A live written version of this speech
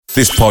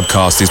This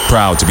podcast is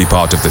proud to be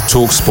part of the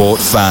TalkSport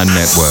Fan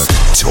Network.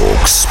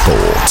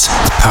 TalkSport.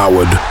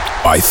 Powered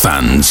by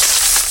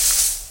fans.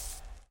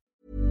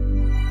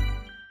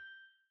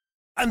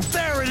 And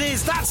there it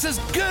is, that's as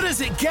good as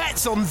it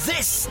gets on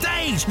this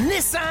stage.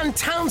 Nissan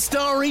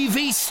Townstar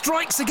EV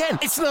strikes again.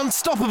 It's an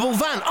unstoppable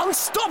van,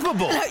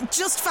 unstoppable.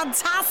 Just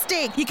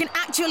fantastic. You can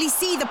actually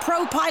see the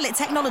ProPilot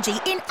technology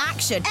in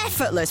action.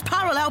 Effortless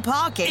parallel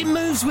parking. It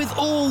moves with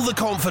all the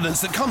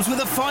confidence that comes with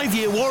a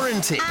 5-year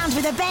warranty. And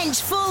with a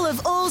bench full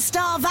of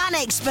all-star van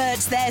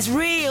experts, there's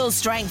real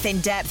strength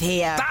in depth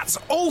here. That's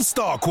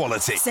all-star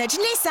quality. Search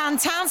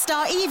Nissan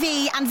Townstar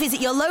EV and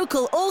visit your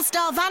local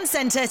all-star van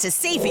centre to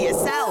see for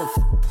yourself.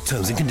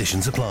 Terms and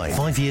conditions apply.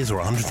 5 years or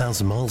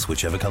 100,000 miles,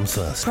 whichever comes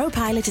first.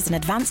 ProPilot is an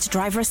advanced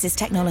driver assist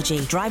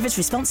technology. Driver's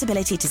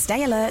responsibility to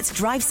stay alert,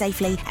 drive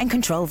safely and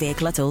control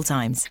vehicle at all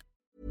times.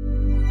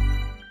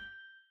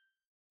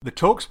 The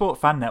TalkSport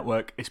Fan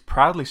Network is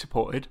proudly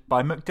supported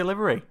by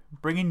McDelivery,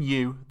 bringing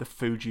you the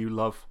food you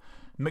love.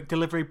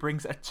 McDelivery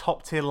brings a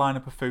top-tier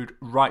lineup of food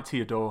right to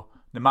your door.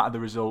 No matter the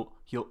result,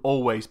 you'll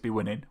always be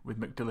winning with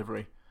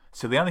McDelivery.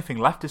 So the only thing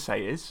left to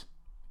say is,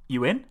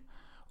 you in?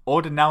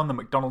 Order now on the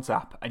McDonald's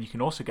app, and you can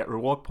also get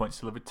reward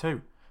points delivered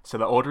too. So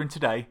that ordering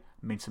today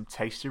means some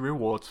tasty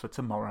rewards for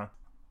tomorrow.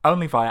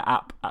 Only via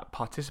app at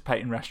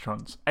participating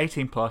restaurants.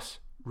 18 plus.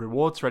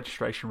 Rewards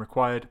registration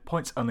required.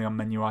 Points only on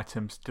menu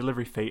items.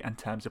 Delivery fee and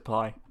terms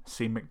apply.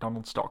 See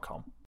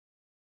mcdonalds.com.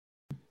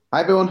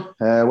 Hi everyone,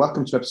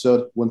 welcome to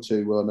episode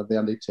 121 of the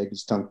Andy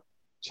Takers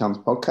Chance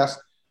podcast.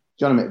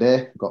 Joining me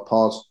today, we've got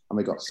Paws and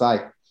we've got Si.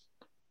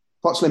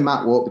 Fortunately,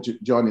 Matt won't be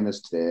joining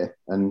us today,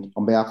 and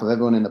on behalf of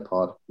everyone in the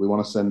pod, we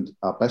want to send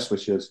our best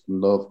wishes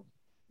and love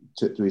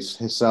to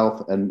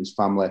himself and his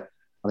family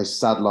on his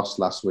sad loss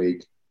last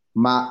week.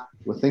 Matt,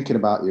 we're thinking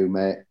about you,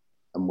 mate,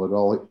 and we're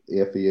all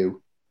here for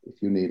you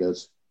if you need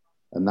us,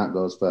 and that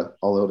goes for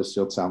all the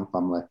Huddersfield Town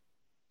family.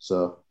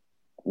 So,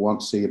 we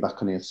want to see you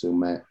back on here soon,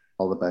 mate.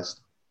 All the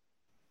best.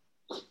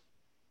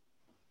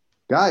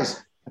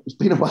 Guys, it's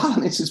been a while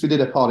since we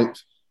did a pod.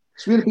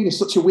 It's really been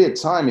such a weird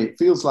time. It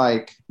feels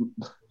like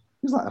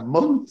a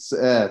month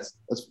has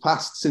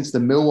passed since the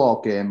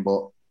Millwall game,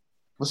 but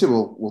obviously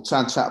we'll try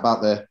and chat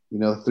about the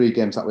 3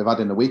 games that we've had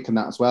in the week and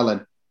that as well.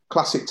 And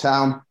classic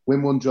Town,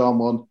 win 1, draw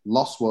 1,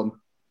 lost 1.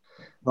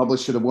 Probably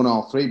should have won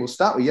all 3. We'll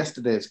start with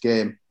yesterday's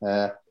game.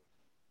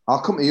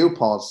 I'll come to you,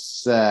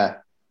 Paws.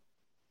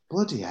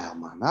 Bloody hell,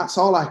 man! That's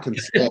all I can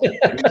say.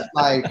 It's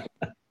like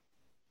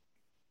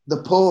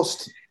the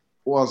post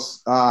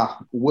was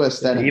worse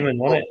than even,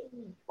 wasn't it?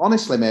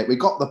 Honestly, mate, we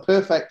got the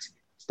perfect.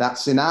 That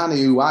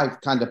Sinani, who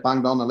I've kind of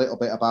banged on a little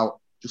bit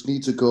about, just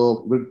needs a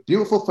goal.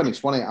 Beautiful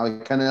finish, wasn't it?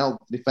 I kind of held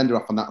the defender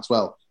off on that as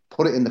well.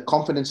 Put it in, the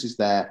confidence is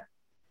there.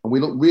 And we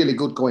look really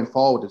good going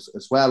forward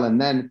as well.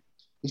 And then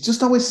it's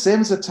just always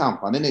same as a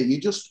Tampa, isn't it? You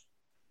just,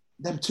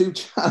 them 2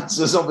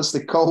 chances,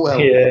 obviously Colwell,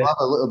 we'll have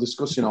a little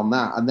discussion on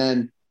that. And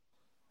then,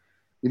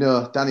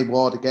 Danny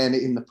Ward again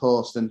hitting the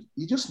post. And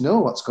you just know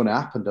what's going to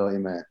happen, don't you,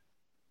 mate?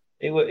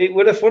 It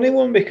was a funny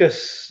one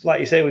because,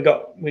 like you say, we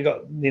got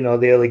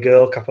the early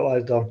goal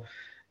capitalised on.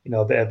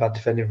 A bit of bad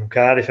defending from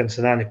Cardiff, and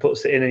Sinani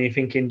puts it in, and you're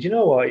thinking, do you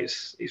know what?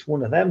 It's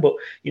one of them. But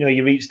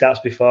you read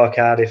stats before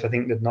Cardiff. I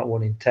think they've not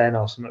won in 10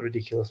 or something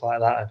ridiculous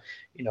like that.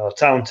 And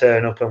Town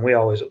turn up, and we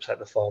always upset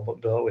the form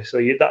book, don't we? So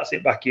that's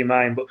it back in your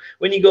mind. But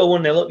when you go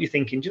 1-0 up, you're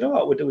thinking, do you know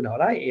what? We're doing all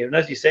right here. And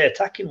as you say,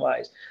 attacking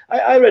wise,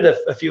 I read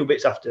a few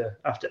bits after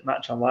the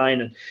match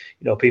online,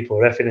 and people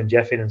were effing and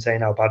jeffing and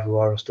saying how bad we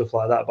were and stuff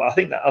like that. But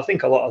I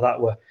think a lot of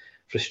that were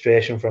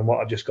frustration from what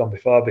had just gone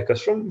before,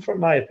 because from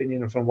my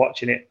opinion and from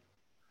watching it,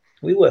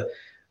 I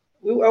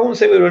won't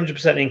say we were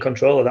 100% in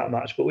control of that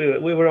match, but we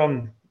were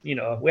on,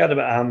 we had them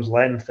at arm's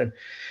length, and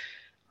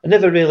I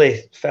never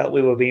really felt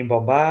we were being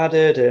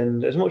bombarded.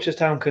 And as much as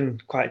Town can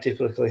quite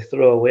typically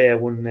throw away a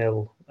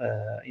 1-0,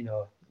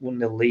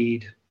 1-0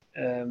 lead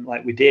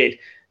like we did,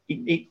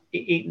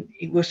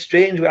 it was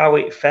strange how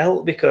it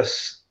felt,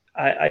 because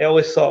I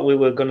always thought we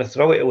were going to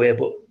throw it away,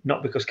 but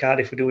not because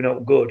Cardiff were doing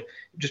all good,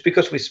 just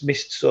because we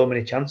missed so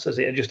many chances.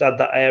 It just had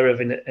that air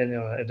of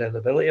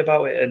inevitability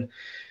about it. And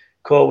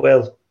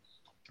Colwell,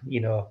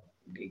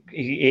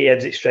 he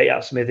heads it straight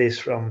at Smithies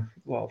from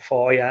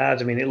 4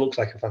 yards. I mean, it looks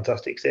like a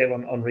fantastic save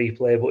on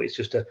replay, but it's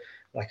just a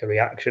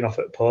reaction off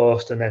at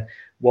post, and then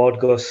Ward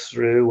goes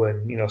through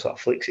and sort of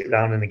flicks it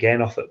round and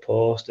again off at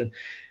post, and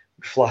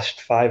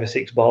flashed 5 or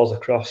 6 balls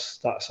across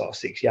that sort of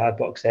 6-yard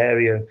box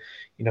area. And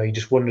you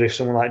just wonder if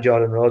someone like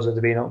Jordan Rhodes had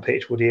been on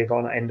pitch, would he have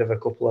gone at end of a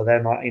couple of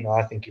them?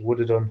 I think he would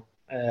have done.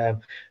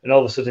 And all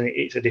of a sudden,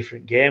 it's a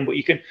different game. But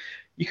you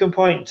can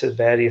point to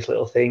various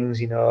little things.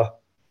 You've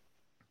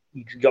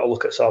got to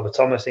look at Sorba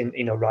Thomas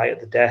right at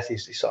the death. He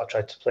sort of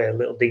tried to play a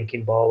little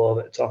dinking ball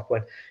over the top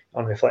when,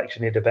 on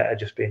reflection, he'd have better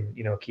just been,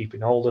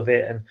 keeping hold of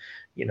it. And,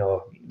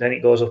 then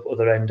it goes up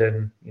other end,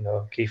 and,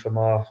 Kiefer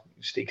Moore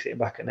sticks it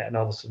back at net, and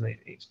all of a sudden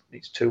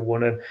it's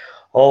 2-1. And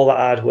all that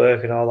hard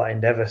work and all that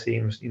endeavour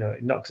seems,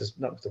 it knocks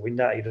the wind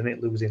out of you, doesn't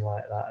it, losing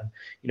like that.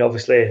 And,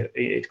 obviously,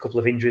 a couple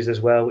of injuries as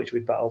well, which we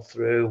battled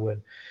through.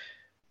 And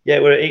Yeah,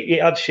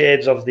 it had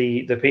shades of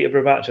the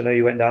Peterborough match. I know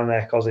you went down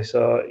there, Cosy,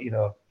 so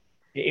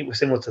it was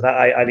similar to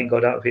that. I didn't go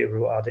down to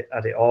Peterborough, but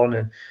had it on,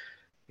 and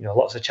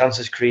lots of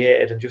chances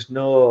created, and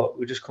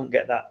we just couldn't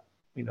get that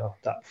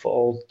that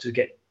foothold to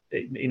get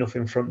enough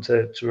in front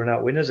to run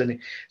out winners, and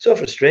it's so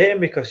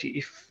frustrating because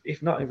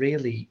if not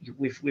really,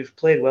 we've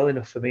played well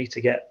enough for me to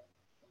get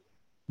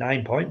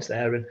 9 points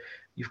there, and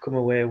you've come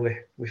away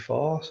with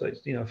 4, so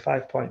it's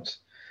 5 points.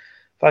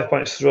 5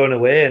 points thrown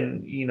away,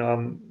 and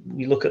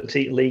we look at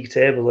the league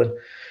table, and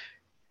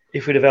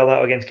if we'd have held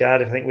out against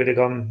Cardiff, I think we'd have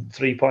gone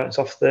 3 points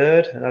off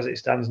third, and as it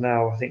stands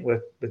now, I think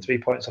we're 3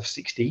 points off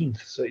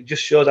 16th. So it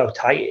just shows how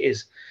tight it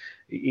is.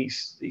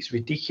 It's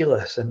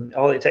ridiculous, and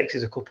all it takes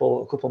is a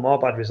couple more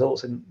bad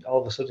results, and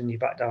all of a sudden you're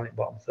back down at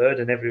bottom third,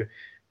 and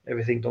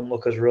everything don't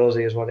look as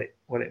rosy as what it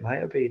might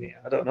have been.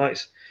 I don't know.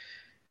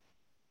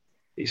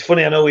 It's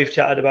funny. I know we've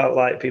chatted about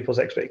like people's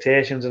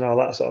expectations and all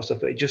that sort of stuff,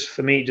 but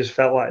for me, it just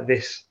felt like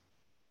this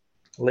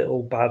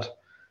little bad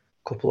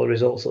couple of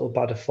results, little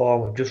bad of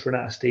form. We've just run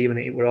out of steam, and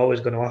it were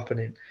always going to happen.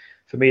 And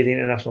for me, the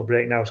international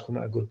break now has come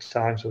at a good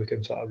time, so we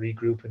can sort of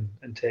regroup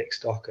and take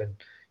stock, and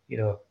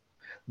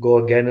go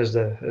again, as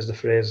the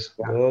phrase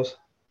goes.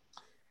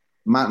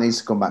 Matt needs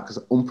to come back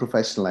because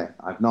unprofessionally,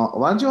 I've not.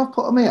 Why do you have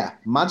put him here?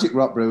 Magic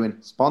Rock Brewing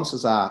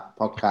sponsors our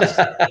podcast.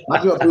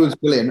 Magic Rock Brewing's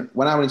brilliant.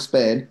 When I was in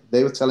Spain,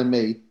 they were telling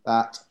me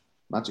that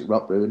Magic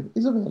Rock Brewing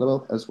is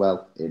available as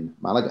well in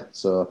Malaga.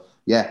 So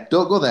yeah,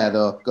 don't go there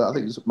though. I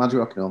think it's Magic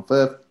Rock in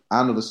Firth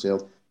and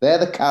Huddersfield. They're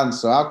the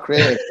cans. So how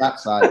creative that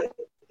side.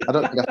 I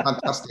don't think they're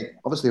fantastic.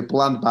 Obviously a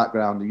bland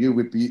background. You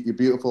with your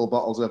beautiful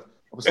bottles of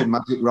obviously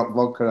Magic Rock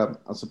vodka,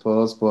 I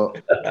suppose.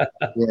 But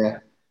yeah.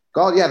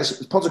 God, yeah,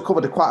 the pods have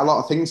covered quite a lot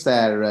of things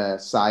there,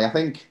 Si. I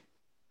think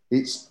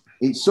it's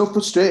so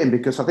frustrating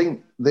because I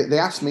think they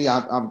asked me,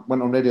 I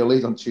went on Radio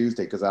Leeds on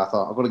Tuesday because I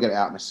thought I've got to get it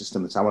out of my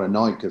system. That's how I'm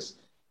annoyed because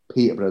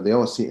Peterborough, they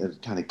always seem to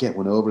kind of get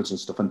one over us and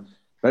stuff. And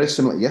very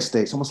similar to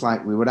yesterday, it's almost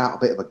like we were out a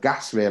bit of a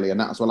gas, really, and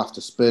that as well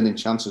after spurning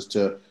chances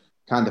to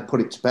kind of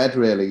put it to bed,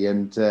 really.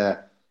 And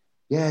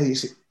yeah,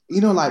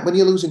 like when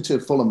you're losing to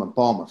Fulham and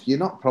Bournemouth, you're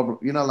not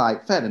probably,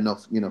 like fair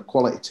enough,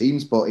 quality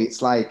teams, but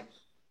it's like,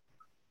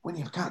 when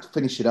you can't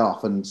finish it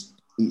off, and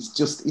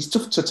it's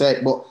tough to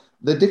take. But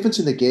the difference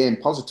in the game,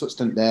 Pozza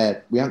touched on it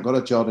there. We haven't got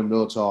a Jordan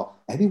Rhodes or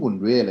anyone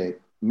really.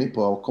 Mipo,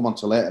 I'll come on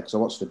to later because I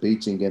watched the B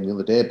team game the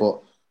other day.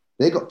 But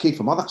they got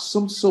Kiefer Moore. That's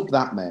some sub,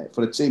 that mate,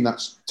 for a team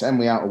that's 10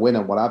 way out a win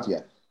and what have you.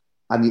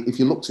 And if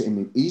you looked at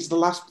him, he's the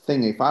last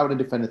thing. If I were to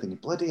defend anything,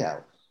 bloody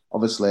hell,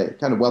 obviously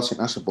kind of Welsh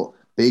international, but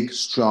big,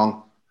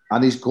 strong,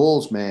 and his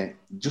goals, mate,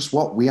 just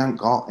what we ain't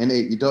got in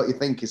it. You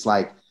think it's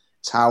like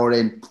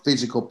towering,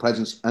 physical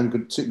presence, and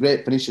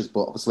great finishes,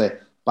 but obviously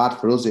bad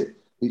for us.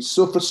 It's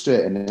so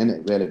frustrating, isn't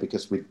it, really,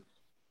 because we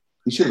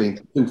should have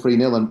been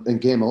 2-3-0 and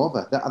game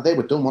over. They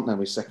were done, weren't they,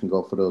 with second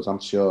goal for us,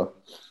 I'm sure.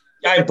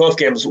 Yeah, in both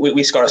games,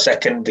 we scored a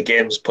second, the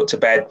game's put to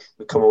bed,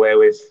 we come away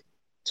with,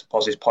 to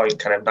Poz's point,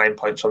 kind of 9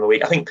 points from the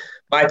week. I think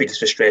my biggest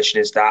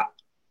frustration is that,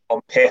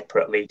 on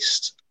paper at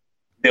least,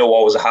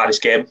 Millwall was the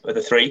hardest game of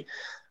the three.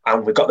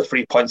 And we got the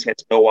 3 points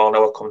against Millwall. Now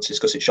we'll come to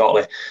discuss it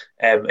shortly.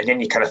 And then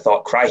you kind of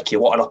thought, crikey,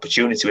 what an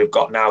opportunity we've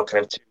got now.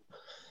 Kind of two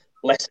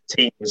lesser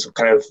teams,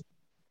 kind of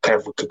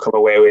we could come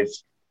away with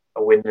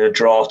a win and a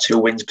draw, 2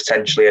 wins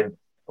potentially, and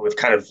we've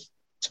kind of,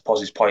 to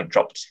Poz's point,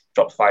 dropped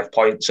 5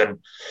 points. And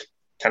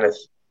kind of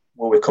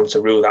will we come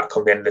to rule that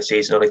come the end of the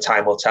season? Only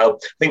time will tell.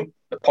 I think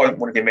the point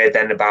would be made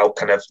then about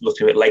kind of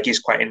looking at Leggy is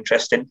quite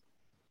interesting.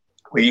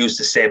 We used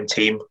the same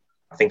team.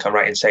 I think I'm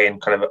right in saying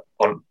kind of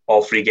on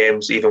all 3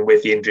 games, even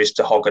with the injuries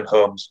to Hogg and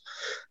Holmes.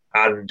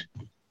 And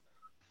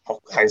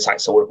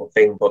hindsight's a wonderful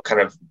thing, but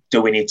kind of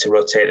do we need to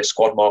rotate the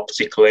squad more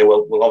particularly?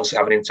 We'll obviously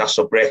have an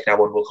international break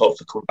now and we'll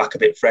hopefully come back a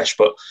bit fresh,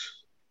 but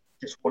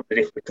just wondered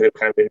if we could have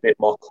kind of been a bit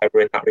more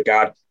clever in that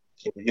regard.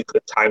 If you look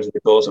at the times of the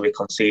goals that we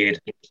conceded,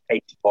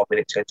 84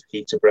 minutes against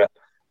Peterborough,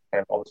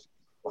 and obviously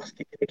last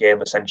kick of the game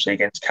essentially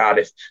against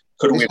Cardiff.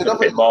 Couldn't we have done a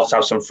bit more to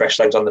have some fresh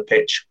legs on the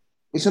pitch?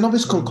 It's an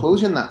obvious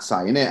conclusion, that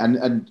side, isn't it?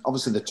 And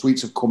obviously the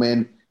tweets have come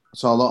in. I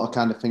saw a lot of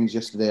kind of things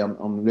yesterday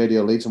on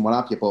Radio Leeds and what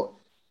have you. But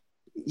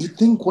you'd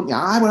think, wouldn't you?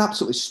 I was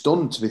absolutely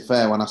stunned, to be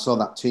fair, when I saw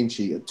that team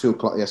sheet at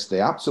 2:00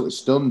 yesterday. Absolutely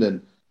stunned.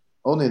 And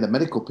only the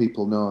medical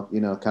people know,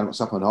 kind of what's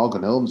happened on Hogg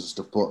and Holmes and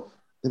stuff. But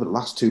they were the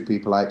last 2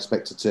 people I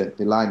expected to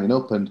be lining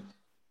up. And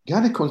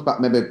kind of comes back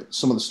maybe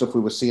some of the stuff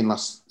we were seeing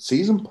last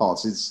season,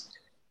 Pods, is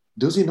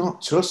does he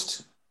not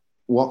trust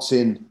what's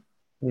in,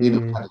 kind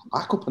of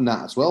backup and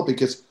that as well?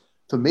 Because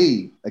for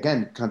me,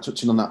 again, kind of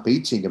touching on that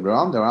B team,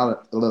 Rolando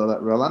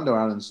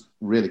Aaron's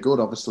really good,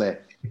 obviously,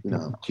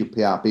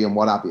 QPRB and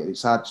what have you.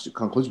 It's hard to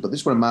conclude, but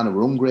this was a man who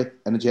was hungry,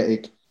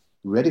 energetic,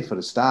 ready for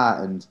the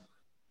start. And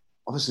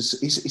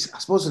obviously, I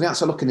suppose the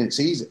answer looking at it's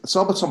easy.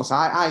 Sorba Thomas,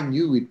 I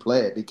knew he'd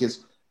play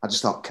because I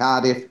just thought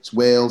Cardiff, it's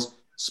Wales,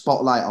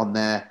 spotlight on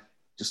there.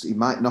 Just he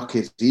might knock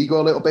his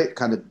ego a little bit,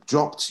 kind of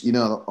dropped,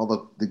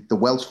 all the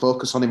Welsh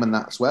focus on him and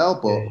that as well.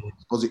 But I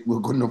suppose it was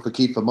good enough for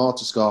Kiefer Moore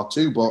to score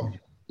 2. But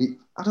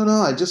I don't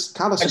know. I just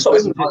Carlos is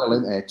very loyal,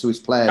 isn't he, to his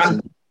players.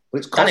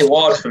 Danny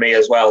Ward for me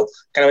as well.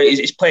 Kind of,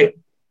 he's played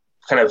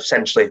kind of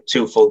essentially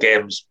 2 full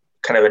games,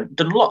 kind of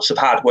done lots of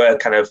hard work,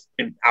 kind of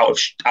out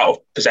of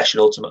possession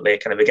ultimately,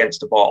 kind of against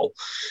the ball.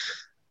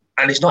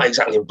 And he's not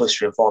exactly in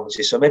blistering form, is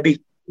he? So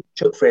maybe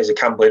Chuck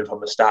Fraser-Campbell in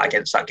from the start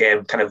against that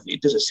game, kind of, he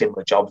does a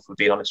similar job, if we're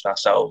being honest with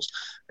ourselves.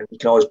 And you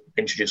can always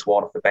introduce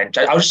Ward off the bench.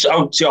 I was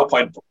to your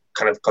point,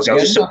 kind of, because I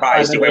was just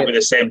surprised he went with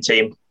the same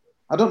team.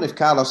 I don't know if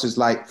Carlos is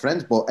like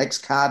friends, but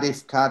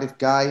Cardiff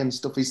guy and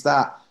stuff, is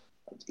that,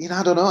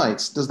 I don't know.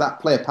 Does that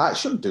play a part? It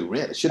shouldn't do,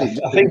 really. Should it?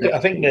 I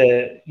think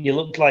you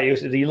looked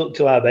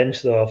to our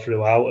bench though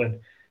throughout, and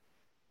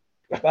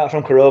apart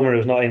from Koroma,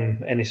 who's not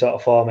in any sort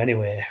of form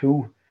anyway,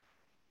 who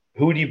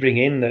do you bring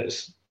in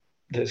that's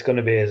going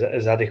to be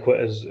as adequate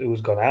as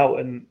who's gone out?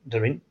 And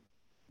there ain't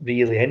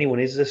really anyone,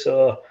 is there?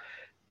 So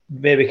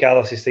maybe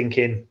Carlos is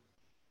thinking,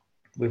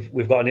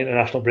 we've got an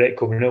international break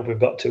coming up. We've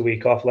got 2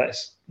 weeks off.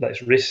 Let's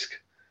risk.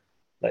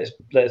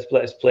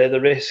 Let's play the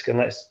risk, and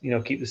let's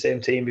keep the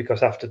same team,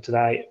 because after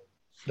tonight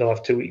they'll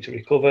have 2 weeks to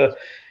recover.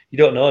 You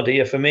don't know, do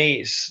you? For me,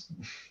 it's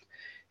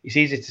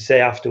easy to say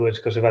afterwards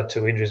because we've had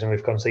 2 injuries and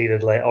we've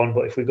conceded late on.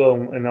 But if we go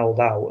and hold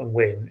out and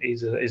win,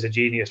 he's a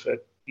genius for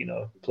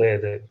play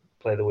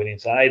the winning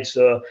side.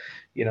 So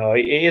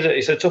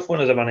it's a tough one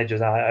as a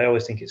manager. I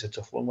always think it's a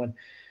tough one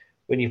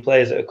when you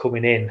players that are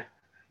coming in.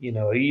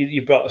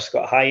 You brought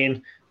Scott High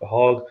in for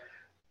Hogg.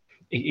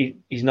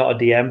 He's not a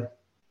DM.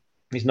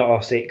 He's not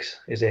our 6.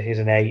 He's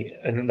an 8,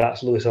 and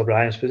that's Lewis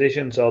O'Brien's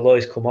position. So although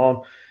he's come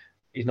on,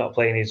 he's not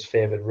playing his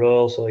favoured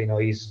role. So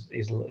he's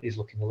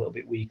looking a little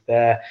bit weak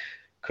there.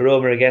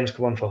 Koroma again's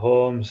come on for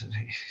Holmes.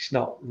 He's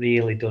not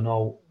really done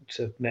all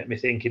to make me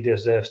think he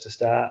deserves to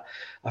start.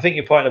 I think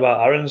your point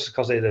about Aarons,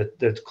 because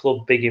the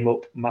club big him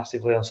up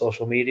massively on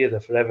social media.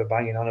 They're forever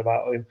banging on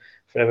about him,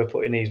 forever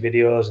putting these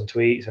videos and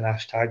tweets and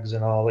hashtags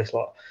and all this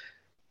lot.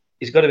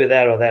 He's got to be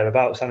there or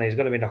thereabouts, and he's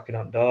got to be knocking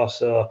on doors.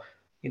 So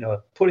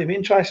put him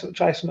in, try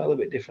something a little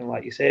bit different,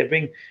 like you say.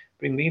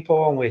 Bring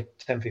Meepo on with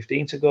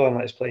 10-15 to go, and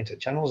let's play into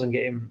channels and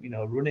get him,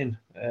 running,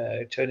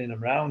 turning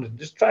them around, and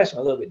just try something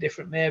a little bit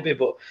different, maybe.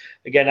 But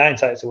again,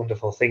 hindsight's a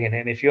wonderful thing,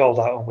 and if you hold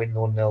out and win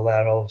 1-0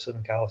 there, all of a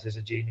sudden Carlos is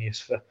a genius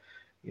for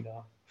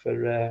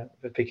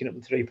picking up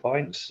the 3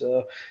 points.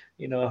 So,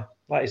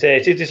 like I say,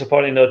 it is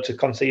disappointing though to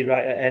concede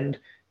right at end.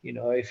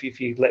 If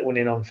you let one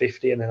in on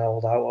 50 and then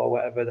hold out or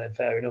whatever, then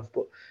fair enough.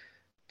 But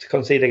to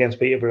concede against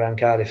Peterborough and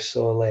Cardiff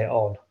so late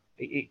on,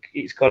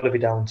 it's got to be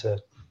down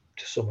to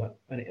something,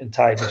 and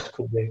tiredness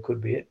could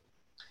be it.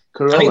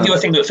 I think the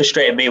other thing that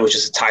frustrated me was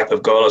just the type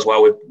of goal as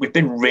well. We've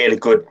been really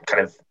good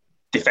kind of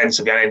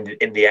defensively and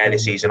in the air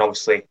this season.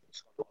 Obviously,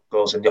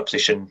 goals in the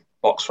opposition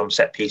box from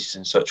set pieces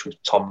and such with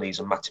Tom Lees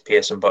and Matty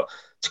Pearson, but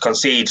to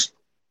concede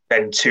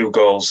then 2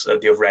 goals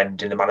at the other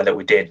end in the manner that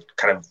we did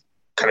kind of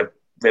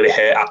really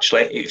hurt,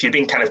 actually. If you'd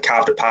been kind of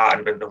carved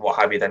apart and what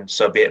have you, then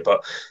so be it.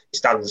 But he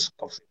stands,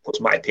 obviously puts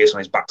Matty Pearson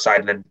on his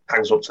backside and then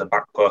hangs up to the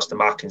back post. The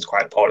marking's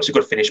quite poor. It's a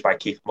good finish by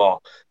Keith Moore.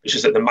 It's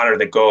just that the manner of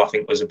the goal, I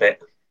think, was a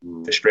bit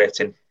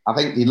frustrating. I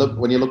think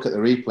when you look at the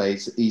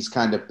replays, he's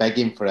kind of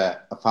begging for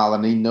a foul,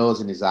 and he knows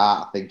in his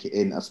heart, I think,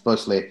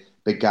 especially a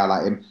big guy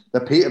like him.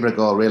 The Peterborough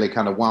goal really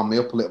kind of wound me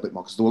up a little bit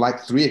more, because there were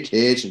like 3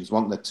 occasions,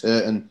 wanting the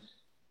Turton,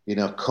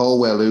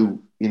 Colwell,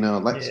 who,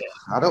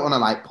 I don't want to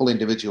like pull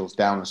individuals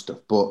down and stuff,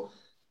 but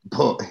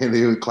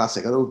the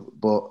classic.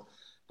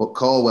 But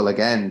Colwell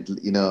again,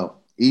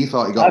 he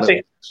thought he got.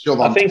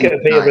 I think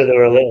at Peterborough there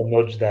were a little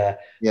nudge there.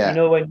 Yeah.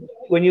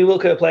 When you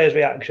look at a player's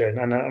reaction,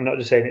 and I'm not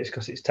just saying it's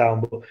because it's Town,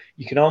 but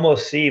you can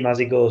almost see him as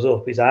he goes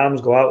up. His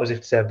arms go out as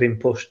if to say, "I've been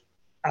pushed,"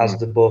 as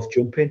they're both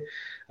jumping.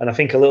 And I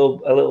think a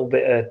little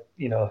bit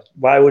of,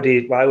 why would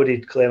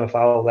he claim a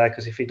foul there?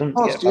 Because if he doesn't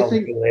get fouled,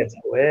 he'll lay it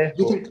away.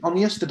 Do you think on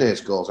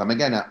yesterday's goals? I'm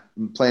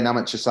playing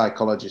amateur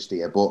psychologist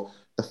here, but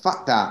the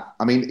fact that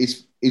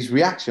his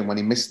reaction when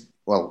he missed,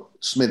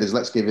 Smithers,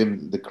 let's give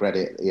him the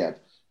credit. He had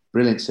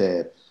brilliant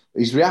save.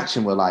 His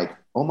reaction were like,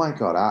 "Oh my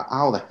God,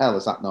 how the hell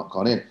has that not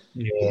gone in?"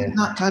 Yeah. Isn't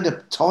that kind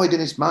of toyed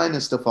in his mind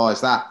and stuff, or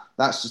is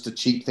that's just a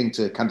cheap thing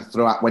to kind of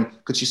throw out?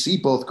 Could you see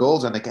both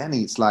goals? And again,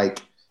 it's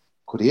like,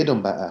 could he have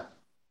done better?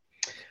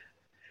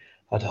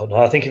 I don't know.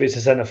 I think if it's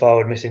a centre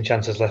forward missing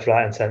chances left,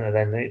 right, and centre,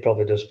 then it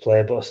probably does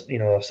play. But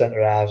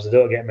centre halves, they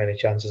don't get many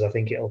chances. I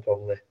think it'll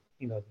probably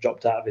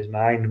dropped out of his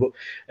mind. But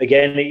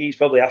again, he's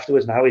probably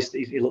afterwards now.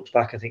 He looks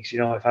back and thinks,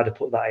 if I'd have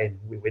put that in,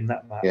 we win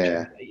that match.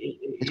 Yeah,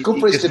 it's good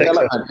for his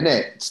development, isn't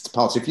it? It's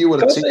part. If you were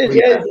a team,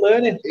 it's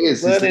learning.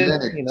 It's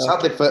learning.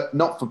 Sadly,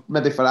 not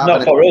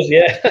for us,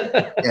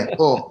 yeah. Yeah,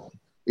 but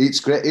it's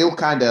great. He'll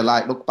kind of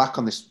like look back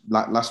on this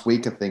like last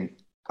week and think,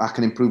 I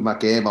can improve my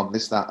game on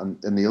this, that,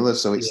 and the other.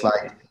 So it's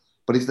like,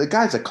 but the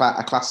guy's a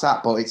class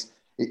act. But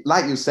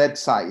like you said,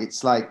 Si,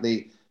 it's like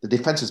the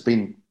defence has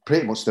been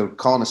pretty much the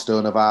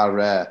cornerstone of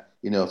our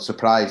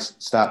surprise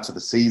start to the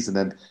season,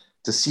 and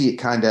to see it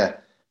kind of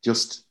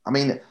just,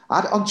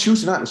 on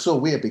Tuesday night it was so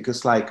weird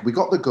because like we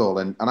got the goal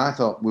and I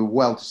thought we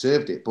well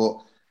deserved it, but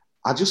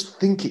I just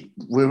think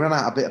we ran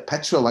out a bit of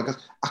petrol. Like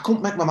I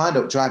couldn't make my mind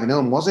up driving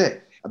home. Was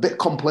it a bit of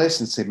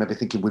complacency? Maybe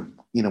thinking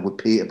with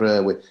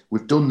Peterborough,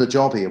 we've done the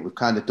job here. We've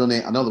kind of done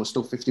it. I know there was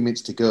still 50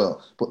 minutes to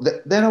go, but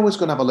they're always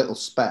going to have a little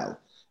spell.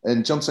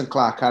 And Johnson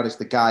Clark-Harris,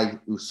 the guy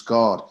who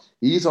scored,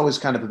 he's always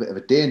kind of a bit of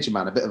a danger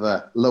man, a bit of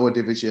a lower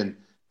division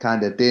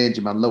kind of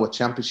danger man, lower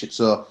championship.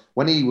 So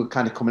when he was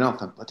kind of coming on, I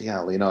thought, bloody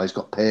hell, he's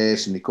got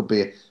pace and he could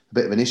be a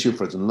bit of an issue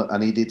for us.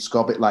 And he did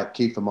score a bit like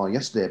Kiefer Moore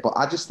yesterday. But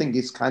I just think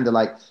it's kind of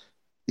like,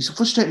 it's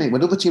frustrating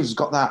when other teams have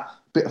got that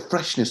bit of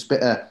freshness,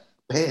 bit of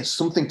pace,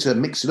 something to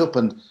mix it up.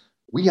 And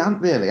we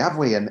aren't really, have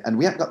we? And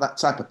we haven't got that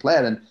type of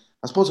player. And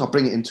I suppose I'll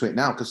bring it into it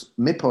now because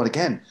Mipo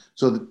again.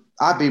 So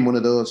I've been one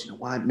of those,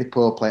 why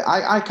Mipo play?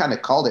 I kind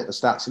of called it at the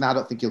start, saying I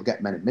don't think he'll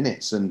get many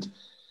minutes. And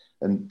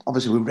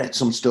obviously we read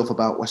some stuff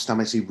about West Ham,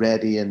 is he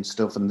ready and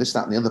stuff and this,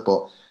 that and the other.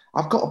 But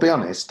I've got to be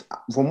honest,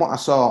 from what I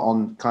saw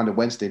on kind of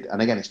Wednesday,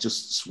 and again, it's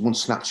just one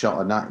snapshot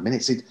of 90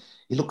 minutes,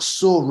 he looks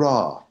so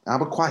raw. I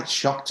was quite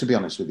shocked, to be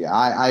honest with you.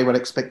 I was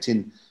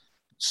expecting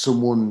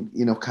someone,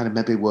 kind of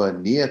maybe were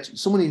near,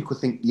 someone you could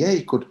think,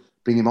 you could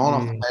bring him on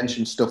off the bench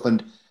and stuff.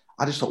 And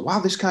I just thought, wow,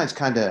 this guy's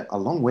kind of a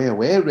long way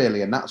away,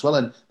 really, and that as well.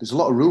 And there's a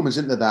lot of rumours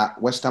into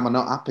that West Ham are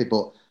not happy,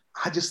 but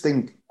I just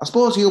think, I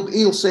suppose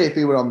he'll say if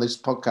he were on this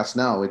podcast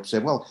now, he'd say,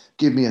 well,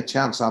 give me a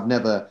chance. I've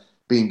never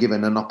been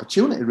given an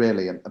opportunity,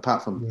 really,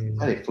 apart from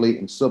very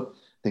fleeting sub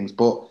things.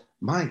 But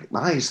my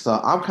eyes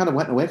thought, I kind of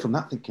went away from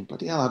that thinking,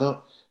 bloody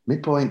hell,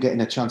 Mipo ain't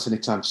getting a chance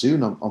anytime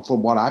soon on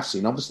from what I've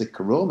seen. Obviously,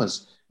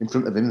 Karoma's in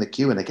front of him in the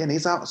queue, and again,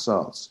 he's out of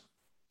sorts.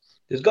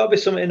 There's got to be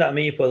something in that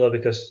Mipo, though,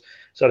 because...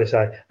 Sorry, Si.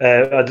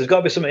 There's got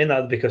to be something in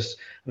that because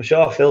I'm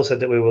sure Phil said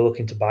that we were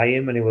looking to buy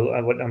him, and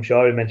I'm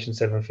sure he mentioned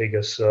 7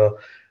 figures. So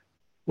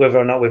whether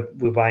or not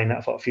we're buying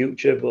that for the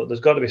future, but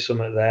there's got to be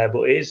something there.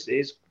 But it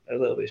is a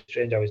little bit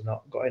strange how he's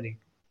not got any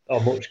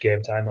or much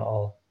game time at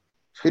all.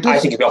 I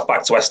think he'll be off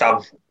back to West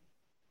Ham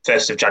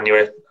 1st of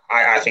January.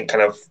 I think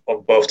kind of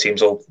both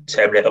teams will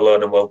terminate the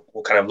loan and we'll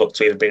kind of look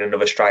to either bring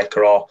another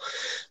striker or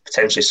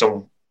potentially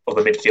some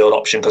other midfield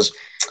option because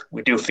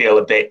we do feel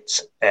a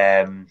bit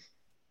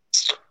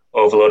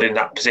overloaded in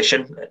that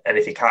position. And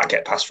if you can't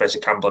get past Fraser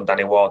Campbell and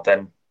Danny Ward,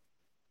 then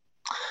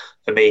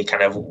for me,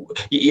 kind of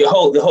the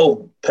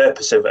whole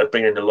purpose of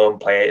bringing a lone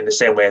player in the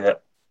same way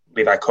that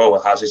Levi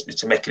Colwill has is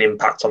to make an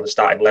impact on the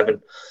starting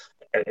 11.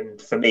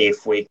 And for me,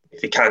 if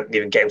he can't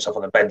even get himself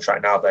on the bench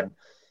right now, then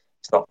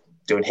it's not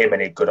doing him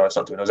any good or it's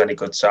not doing us any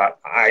good. So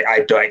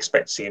I don't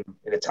expect to see him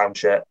in a Town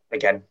shirt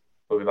again,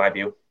 would be my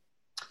view.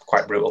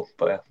 Quite brutal,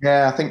 but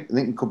yeah, I think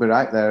you could be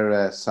right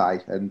there, Si.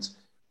 And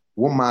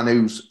one man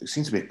who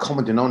seems to be a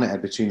common denominator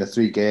between the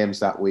 3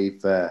 games that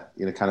we've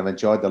kind of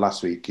enjoyed the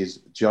last week is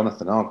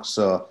Jonathan Ogg.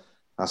 So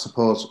I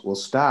suppose we'll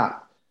start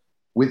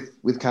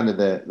with kind of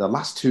the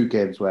last 2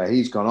 games where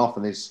he's gone off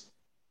and is.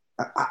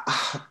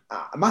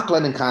 Matt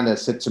Glennon kind of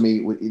said to me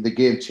the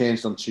game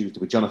changed on Tuesday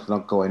with Jonathan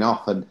Ogg going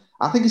off, and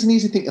I think it's an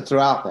easy thing to throw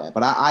out there,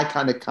 but I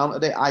kind of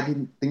countered it. I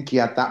didn't think he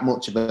had that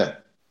much of a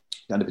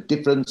kind of a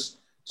difference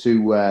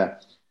to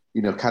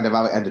kind of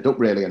how it ended up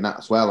really and that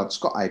as well. And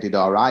Scott I did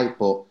all right,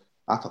 but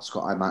I thought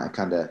Scott I might have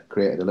kind of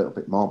created a little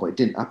bit more, but it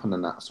didn't happen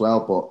on that as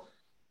well.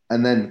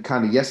 And then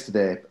kind of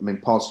yesterday, I mean,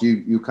 Pos,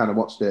 you kind of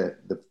watched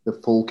the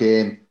full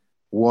game.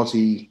 Was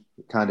he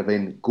kind of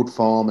in good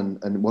form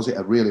and was it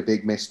a really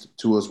big miss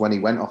to us when he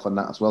went off on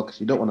that as well? Because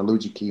you don't want to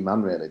lose your key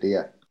man really, do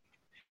you?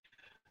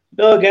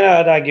 No, again,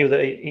 I'd argue that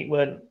it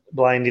weren't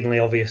blindingly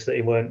obvious that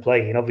he weren't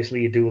playing.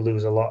 Obviously, you do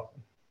lose a lot,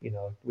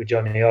 with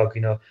Johnny Ogg,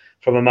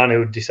 from a man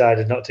who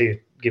decided not to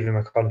give him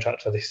a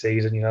contract for this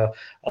season. I'll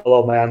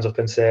hold my hands up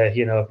and say,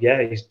 he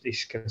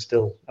can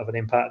still have an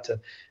impact, and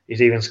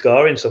he's even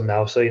scoring some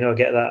now. So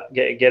get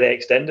it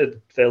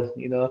extended, Phil.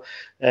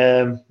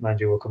 Mind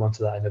you, we'll come on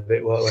to that in a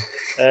bit, won't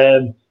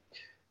we?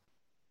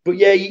 But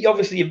yeah,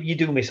 you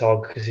do miss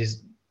Ogg because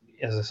he's,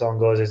 as the song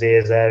goes, his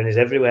ears there and he's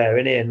everywhere,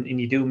 isn't he?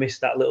 And you do miss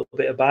that little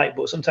bit of bite.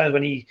 But sometimes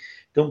when he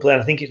don't play,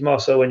 and I think it's more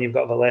so when you've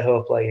got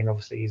Vallejo playing.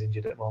 Obviously, he's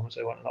injured at the moment, so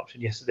he wasn't an option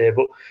yesterday.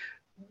 But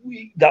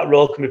that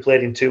role can be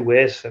played in 2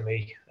 ways for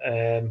me.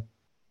 And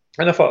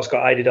I thought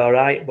Scott I did all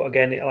right. But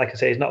again, like I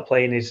say, he's not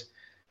playing his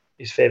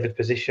favoured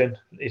position.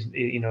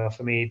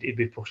 For me, he'd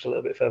be pushed a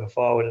little bit further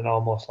forward and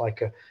almost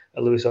like a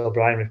Lewis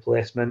O'Brien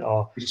replacement.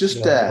 Or it's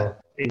just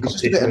it's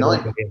just a bit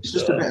annoying. It's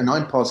just a bit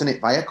annoying, Paul, isn't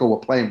it? Vallejo were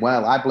playing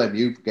well. I blame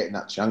you for getting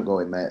that chant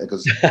going, mate,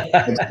 because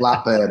it's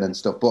Blackburn and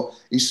stuff. But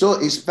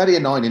it's very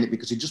annoying, isn't it?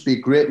 Because he'd just be a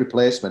great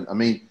replacement. I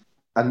mean,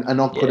 and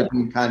Ogg could have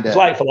been kind of it's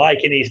like for like,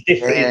 and he's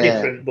different. Yeah. He's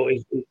different, but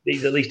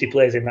he's at least he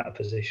plays in that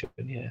position.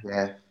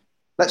 Yeah.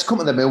 Let's come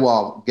to the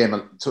Millwall game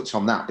and touch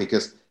on that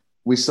because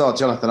we saw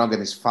Jonathan Ogg in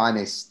his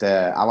finest.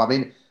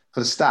 For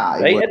the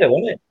start,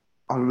 wasn't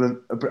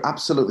it?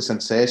 Absolutely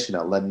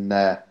sensational. And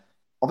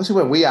obviously,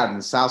 when we had in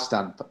the South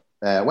Stand,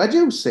 where do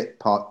you sit,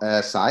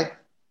 Si?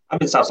 I'm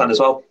in South Stand as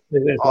well.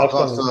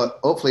 So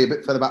hopefully a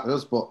bit further back than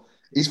us, but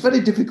he's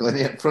very difficult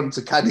in the front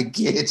to kind of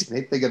gauge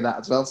anything of that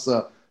as well.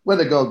 So when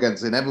the goal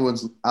gets in,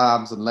 everyone's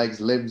arms and legs,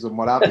 limbs, and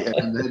what have you.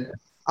 And then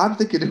I'm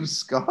thinking who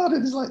scored,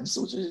 and it's like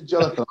such a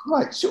Jonathan. I'm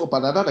like, shut up,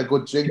 and I've had a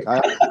good drink.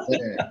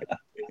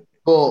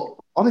 But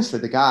honestly,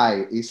 the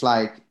guy, he's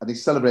like, and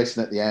he's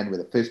celebrating at the end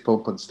with a fist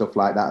pump and stuff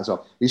like that as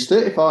well. He's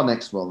 34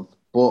 next month,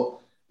 but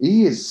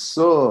he is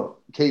so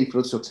key for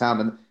Huddersfield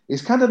Town. And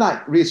it's kind of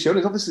like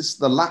reassuring. Obviously, it's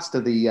the last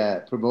of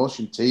the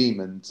promotion team,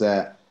 and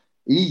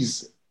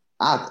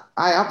I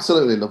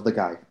absolutely love the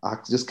guy. I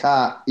just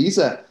can't.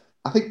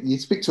 I think you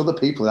speak to other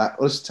people, that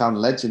us town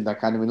legend, that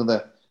kind of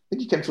another. I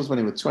think he came to us when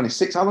he was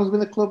 26. How long has he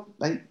been in the club?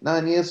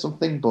 9 years,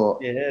 something. But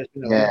yeah,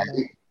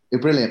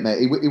 brilliant, mate.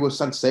 He was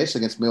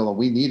sensational against Mill, and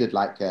we needed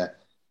like kind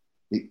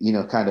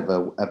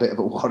of a bit of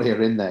a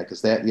warrior in there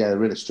because they're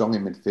really strong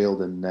in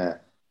midfield and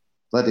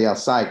bloody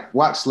hell,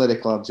 wax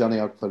lyrical on Johnny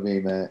Ogg for me,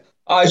 mate.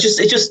 Oh, it's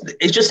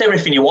just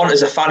everything you want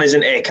as a fan,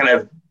 isn't it? Kind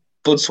of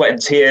blood, sweat,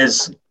 and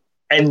tears,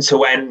 end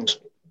to end.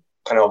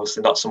 Kind of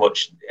obviously not so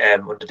much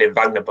under Dave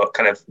Wagner, but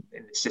kind of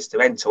in the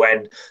system, end to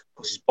end,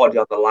 puts his body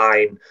on the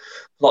line,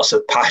 lots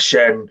of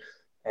passion.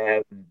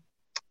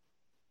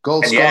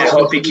 Goal scoring. Yeah, I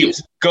hope he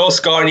keeps goal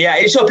scoring. Yeah,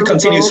 I just hope he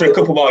continues for a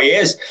couple more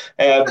years.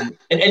 And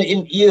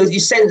you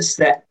sense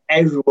that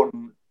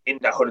everyone in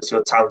that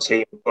Huddersfield Town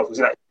team, well, who's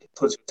in that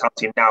Huddersfield Town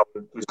team now,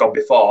 who's gone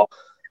before,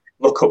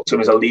 look up to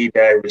him as a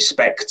leader,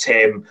 respect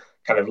him,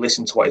 kind of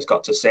listen to what he's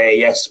got to say.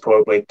 Yes,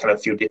 probably kind of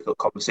a few difficult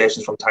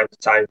conversations from time to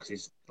time because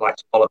he's like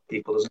to follow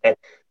people, doesn't he?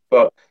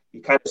 But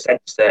you kind of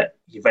sense that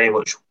you very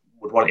much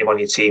would want him on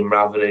your team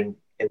rather than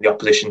in the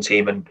opposition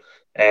team. And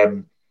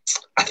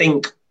I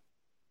think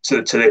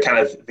to the kind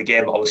of the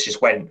game that obviously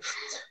just went,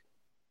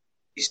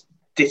 it's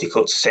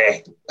difficult to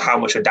say how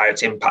much a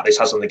direct impact this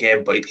has on the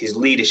game, but his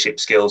leadership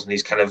skills and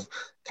his kind of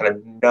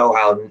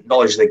know-how,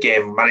 knowledge of the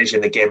game,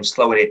 managing the game,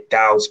 slowing it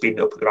down, speeding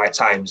it up at the right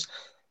times.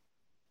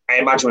 I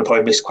imagine we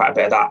probably missed quite a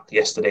bit of that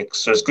yesterday.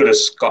 So as good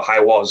as Scott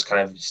High was,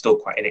 kind of still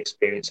quite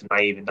inexperienced and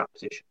naive in that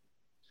position.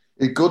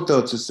 It's good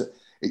though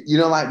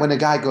like when a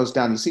guy goes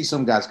down, you see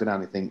some guys go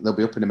down, you think they'll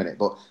be up in a minute.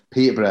 But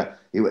Peterborough,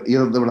 they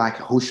were like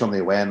a hush on the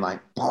away and like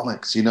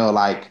bollocks,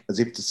 like as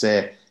if to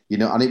say,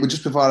 and it was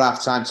just before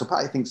half time. So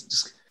Patty thinks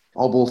just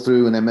hobble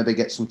through and then maybe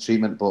get some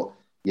treatment. But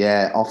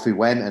yeah, off he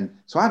went. And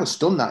so I was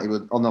stunned that he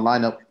was on the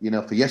lineup,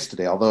 for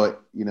yesterday. Although,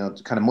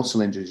 kind of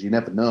muscle injuries, you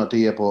never know, do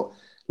you? But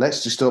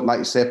let's just hope, like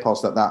you say, Paul,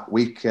 that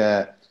week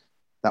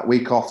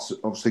off's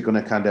obviously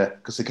going to kind of,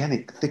 because again,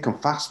 it's thick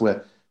and fast.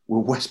 We're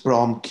West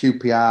Brom,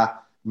 QPR,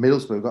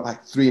 Middlesbrough. We've got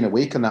like 3 in a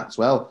week and that as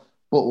well.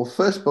 But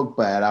first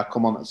bugbear, I'll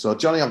come on. So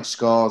Johnny Ogg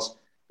scores.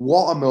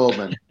 What a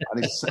moment.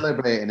 And he's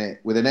celebrating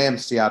it with an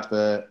AMC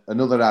advert,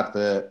 another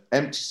advert,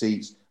 empty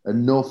seats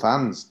and no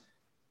fans.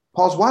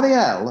 Pause, why the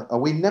hell are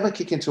we never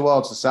kicking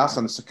towards the South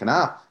Stand in the second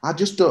half? I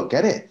just don't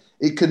get it.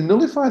 It can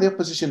nullify the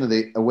opposition of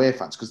the away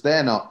fans because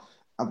they're not,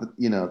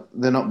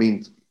 they're not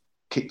being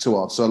kicked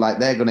towards. So, like,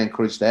 they're going to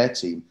encourage their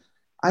team.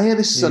 I hear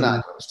this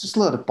tonight. It's just a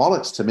load of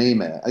bollocks to me,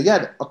 mate.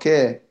 Yeah,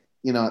 okay,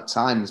 at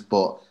times,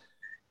 but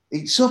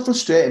it's so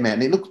frustrating, mate,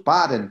 and it looks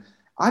bad. And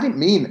I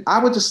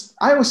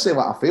always say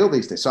what I feel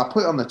these days. So I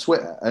put it on the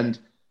Twitter, and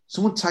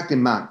someone tagged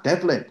in Mark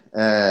Devlin,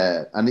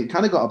 and it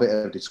kind of got a bit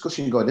of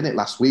discussion going, didn't it,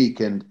 last week?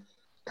 And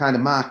kind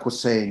of Mark was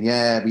saying,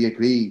 yeah, we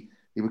agree.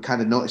 He was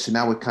kind of noticing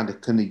now we kind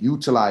of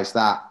utilise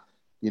that,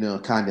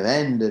 kind of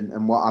end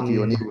and what have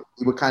you. And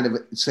he was kind of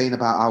saying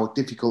about how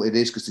difficult it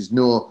is because there's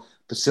no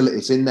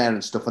facilities in there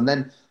and stuff. And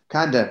then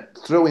kind of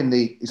throw in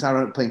he's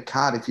playing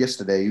Cardiff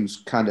yesterday,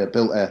 who's kind of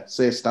built a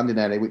safe standing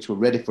area, which were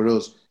ready for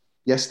us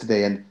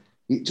yesterday. And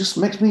it just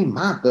makes me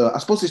mad, though. I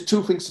suppose there's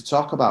 2 things to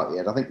talk about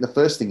here. I think the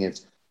first thing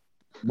is,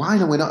 why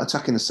are we not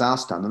attacking the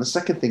South Stand? And the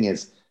second thing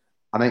is,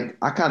 I think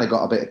I kind of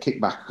got a bit of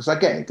kickback because I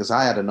get it, because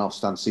I had a North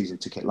Stand season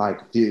ticket like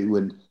you,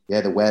 and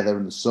the weather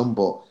and the sun,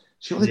 but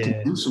surely they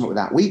can do something with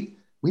that. We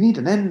need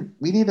an end.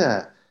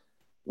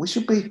 We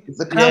should be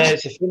the crowd. Yeah,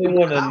 it's a funny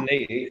one, and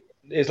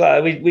it's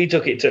like we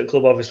took it to a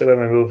club obviously when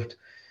we moved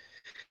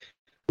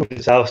to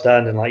the South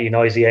Stand, and like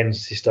noisy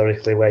ends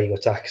historically where you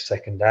attack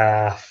second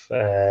half,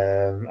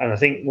 and I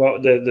think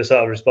what the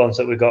sort of response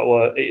that we got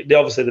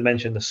was they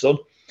mentioned the sun,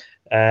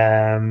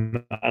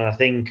 and I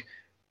think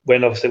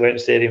when obviously when the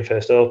stadium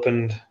first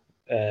opened,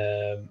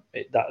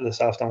 that the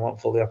South Stand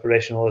wasn't fully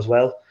operational as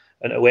well,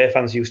 and away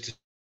fans used to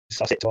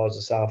sit towards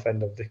the south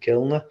end of the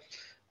Kilner,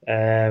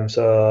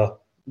 so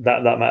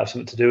that might have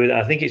something to do with it.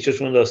 I think it's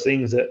just one of those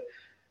things that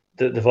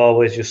they've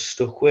always just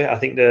stuck with. I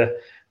think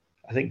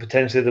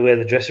potentially the way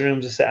the dressing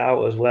rooms are set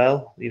out as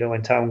well.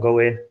 When Town go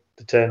in,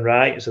 they turn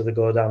right, so they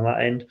go down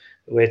that end.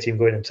 The away team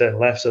go in and turn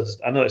left. So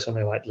I know it's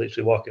only like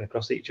literally walking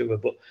across each other,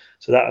 but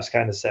so that was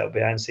kind of set up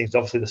behind the scenes.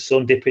 Obviously, the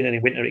sun dipping, and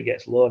in winter it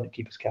gets low, and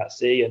keepers can't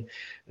see, and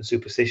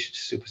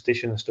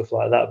superstition and stuff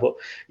like that. But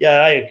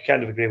yeah, I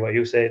kind of agree with what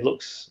you say. It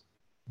looks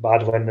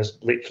bad when there's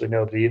literally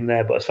nobody in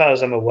there. But as far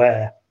as I'm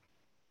aware,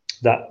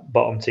 that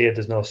bottom tier,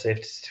 there's no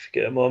safety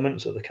certificate at the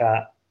moment, so they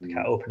can't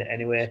open it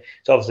anyway.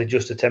 It's obviously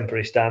just a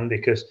temporary stand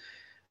because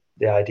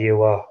the idea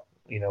was,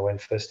 when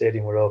First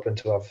Stadium were open,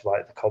 to have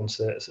like the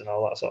concerts and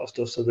all that sort of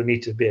stuff. So they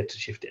need to be able to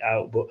shift it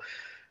out. But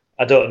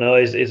I don't know,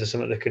 is there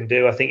something they can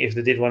do? I think if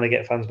they did want to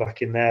get fans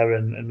back in there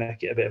and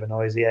make it a bit of a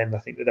noisy end, I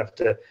think they'd have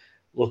to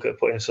look at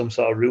putting some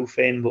sort of roof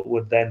in, but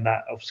would then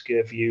that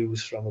obscure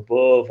views from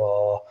above,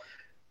 or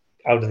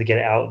how do they get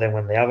it out then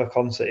when they have a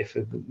concert? If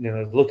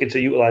they're looking to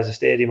utilise the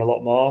stadium a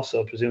lot more,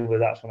 so presumably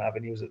that's one of the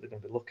avenues that they're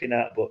going to be looking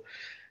at. But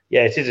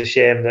yeah, it is a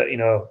shame that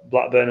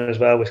Blackburn as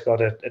well. We scored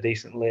a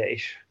decent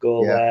late-ish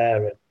goal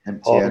there,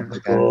 and Horton's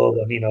goal,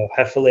 and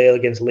Hefferley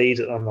against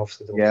Leeds, and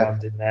obviously there were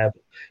fans in there.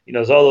 But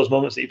there's all those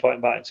moments that you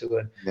point back to,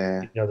 and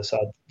they're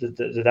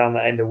down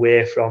that end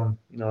away from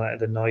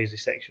the noisy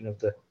section of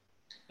the.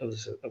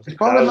 It's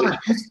part of my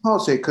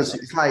policy because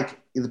it's like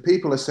the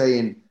people are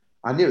saying.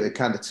 I knew it would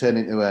kind of turn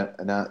into we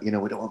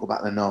don't want to go back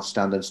to the North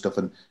Stand and stuff,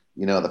 and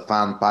the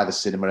fan by the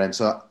cinema end.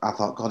 So I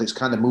thought, God, it's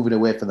kind of moving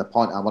away from the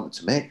point I wanted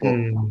to make. But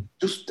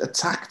just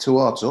attack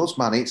towards us,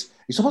 man. It's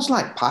almost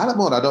like pilot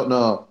mode. I don't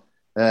know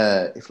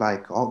if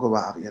I'll go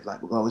out of it,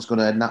 we're always going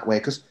to end that way,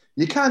 because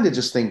you kind of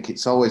just think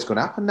it's always going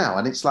to happen now,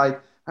 and it's like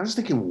I'm just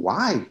thinking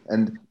why.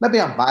 And maybe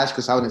I'm biased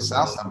because I was in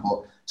South Stand,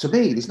 but to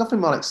me, there's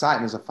nothing more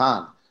exciting as a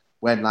fan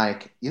when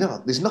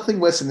there's nothing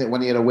worse than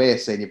when you're away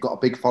saying you've got a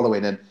big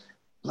following and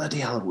bloody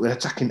hell, we're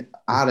attacking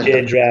Ireland.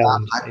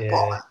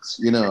 Bollocks,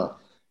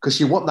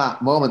 because you want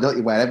that moment, don't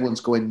you, where everyone's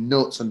going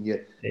nuts and you're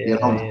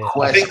on the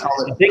quest.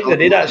 I think they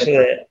did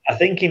actually. I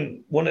think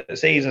in one of the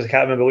seasons, I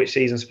can't remember which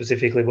season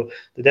specifically, but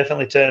they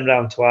definitely turned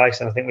around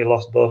twice, and I think we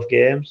lost both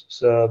games.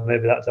 So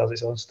maybe that tells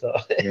its own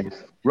story.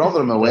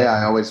 Rotherham away,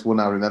 I always won.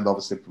 I remember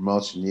obviously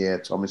promotion year,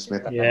 Tommy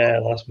Smith. Yeah,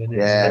 last minute.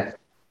 Yeah,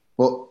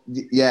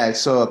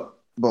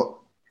 but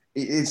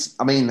it's.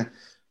 I mean.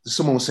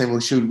 Someone was saying,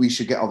 well, we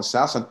should get all the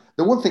South. And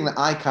the one thing that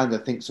I kind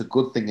of think is a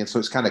good thing, and so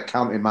it's kind of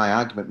countering my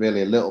argument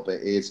really a little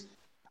bit, is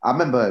I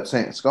remember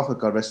saying to Scoffer,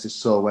 God rest his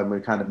soul, when we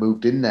kind of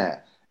moved in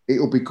there,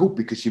 it'll be good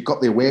because you've got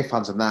the away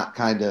fans and that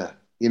kind of,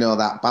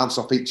 that bounce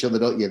off each other,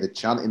 don't you? The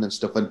chanting and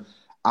stuff. And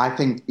I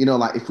think,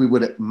 if we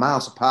were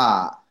miles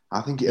apart,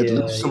 I think it'd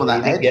lose some of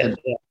that edge.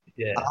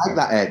 I like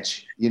that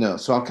edge,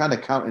 so I'm kind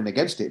of countering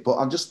against it. But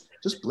I'm just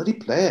bloody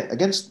play it.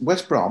 Against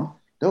West Brom,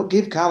 don't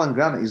give Karlan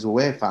Grant his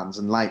away fans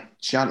and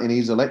chanting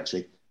he's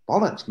electric.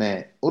 Bollocks,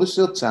 mate.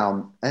 Huddersfield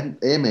Town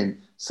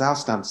aiming South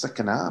Stand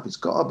second half. It's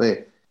got to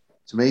be,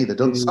 to me, they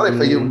don't. Sorry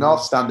for you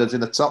North Standards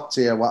in the top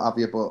tier, what have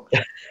you, but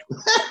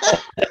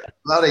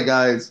bloody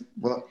guys.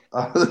 But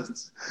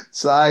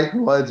Si,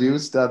 where do you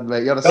stand,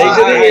 mate? You're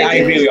I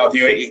agree with your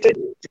view.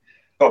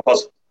 Go on,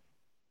 pause.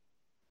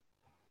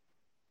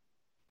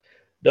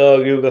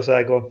 No, you go,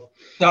 Si, go on.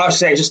 No, I was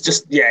saying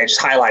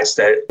just highlights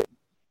that.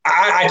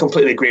 I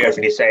completely agree with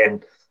everything you're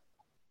saying.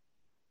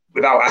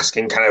 Without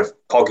asking kind of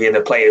Poggy and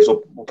the players, we'll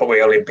probably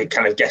only be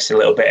kind of guessing a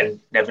little bit and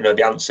never know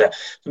the answer.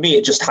 For me,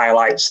 it just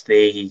highlights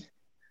the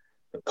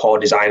poor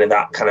design of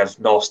that kind of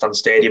North Stand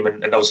stadium.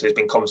 And obviously there's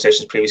been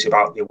conversations previously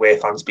about the away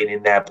fans being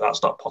in there, but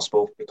that's not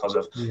possible because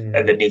of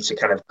the need to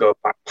kind of go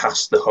back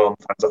past the home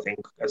fans, I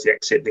think, as they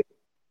exit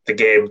the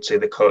game to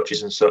the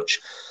coaches and such.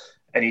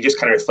 And you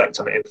just kind of reflect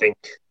on it and think,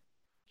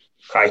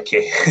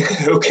 crikey,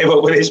 who came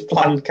up with this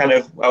plan kind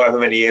of however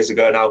many years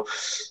ago now.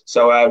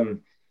 So,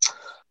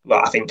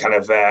 but I think kind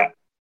of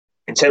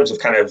in terms of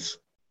kind of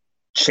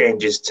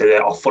changes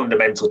or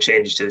fundamental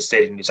changes to the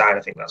stadium design,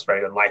 I think that's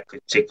very unlikely,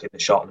 particularly in the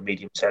short and the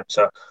medium term.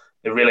 So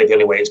the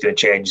only way it's going to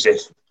change is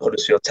if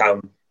Huddersfield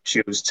Town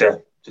choose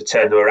to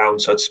turn them around,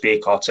 so to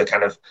speak, or to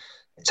kind of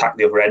attack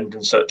the other end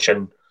and such.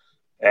 And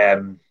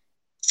I'm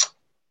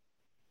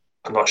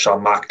not sure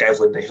Mark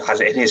Devlin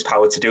has it in his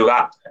power to do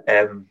that.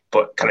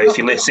 But kind of if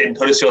you listen,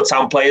 Huddersfield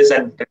Town players,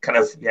 then kind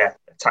of,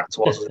 attack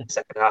towards us in the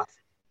second half.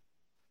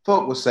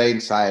 Folk was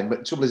saying, Sion, but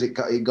the trouble is it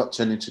got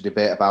turned into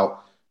debate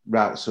about,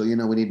 right, so, we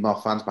need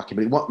more fans back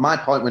in. But my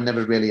point was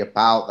never really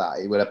about that.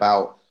 It was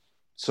about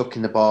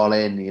sucking the ball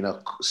in,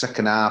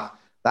 second half,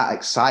 that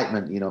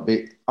excitement,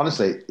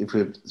 honestly, if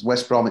we're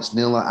West Brom, it's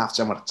 0 at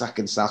half-time, we're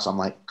attacking South, so I'm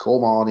like,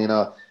 come on,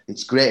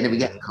 it's great. And if we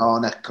get a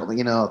corner,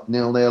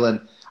 0-0.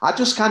 And I'm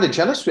just kind of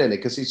jealous, really,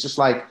 because it's just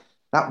like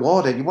that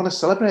Warden, you want to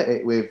celebrate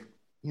it with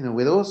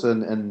us.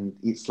 And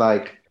it's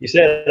like... You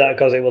say that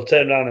because it will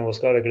turn around and we'll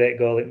score a great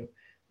goal in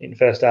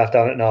first half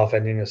down at North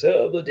End, and you'll say,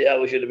 oh, bloody hell,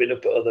 we should have been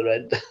up at other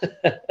end.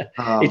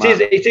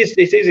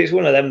 It's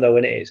one of them, though,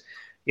 and it is.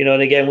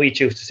 And again, we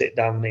choose to sit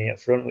down near up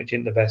front, which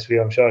isn't the best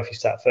view. I'm sure if you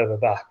sat further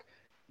back,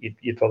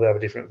 you'd probably have a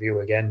different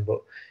view again,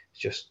 but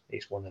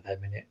it's one of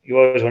them, innit? You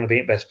always want to be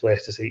in best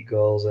place to see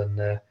goals,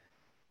 and,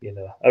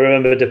 I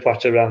remember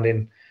Depoitre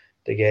rounding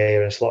De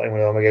Gea and slotting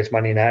one home against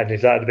Man United, and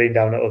if that had been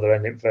down at other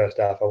end in first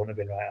half, I wouldn't have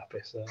been right happy.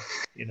 So,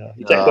 you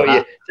take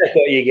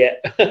what you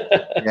get.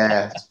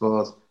 Yeah, I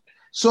suppose.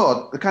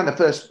 So, the kind of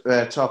first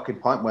talking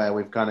point where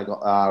we've kind of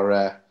got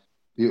our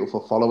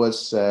beautiful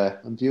followers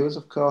and viewers,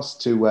 of course,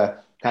 to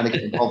kind of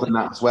get involved in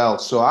that as well.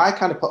 So, I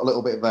kind of put a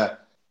little bit of a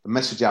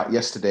message out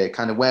yesterday,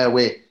 kind of where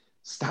we're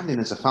standing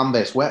as a fan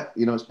base, where,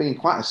 it's been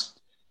quite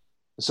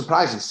a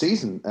surprising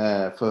season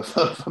for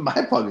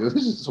my point of view.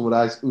 This is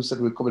someone who said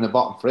we're coming in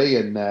bottom three,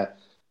 and the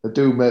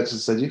Doom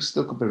merchant said, you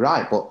still could be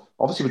right, but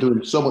obviously we're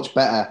doing so much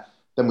better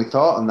than we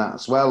thought on that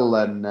as well.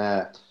 And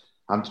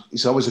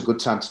it's always a good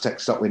time to take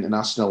stock with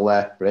international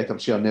break. I'm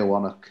sure Neil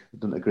Warnock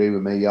doesn't agree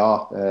with me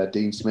or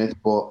Dean Smith,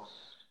 but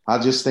I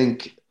just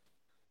think,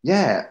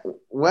 where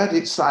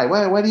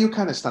do you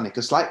kind of stand?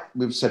 Because like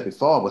we've said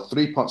before, we're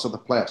 3 points off the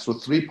playoffs, we're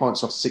 3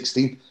 points off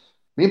 16.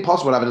 Me and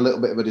Pos were having a little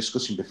bit of a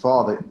discussion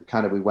before that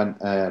kind of we went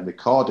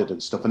recorded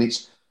and stuff, and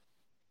it's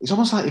it's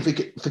almost like if we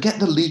forget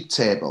the league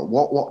table,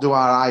 what do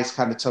our eyes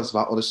kind of tell us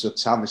about Huddersfield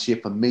Town this year?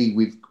 For me,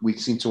 we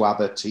seem to have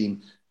a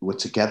team who are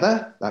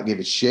together, that give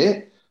us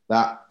shit,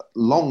 that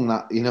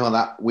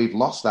we've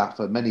lost that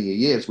for many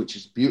years, which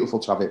is beautiful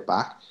to have it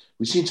back.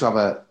 We seem to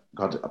have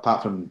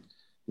apart from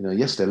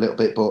yesterday a little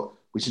bit, but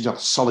we seem to have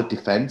a solid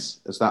defence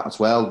as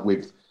well.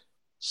 We've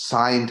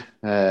signed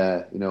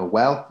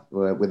well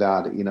with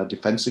our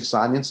defensive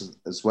signings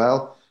as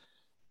well,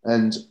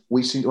 and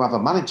we seem to have a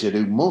manager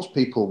who most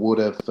people would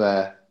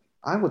have.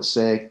 I would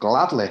say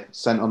gladly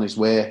sent on his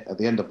way at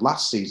the end of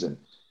last season,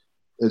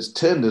 has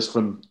turned us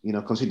from,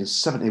 conceding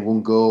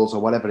 71 goals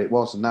or whatever it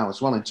was, and now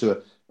it's well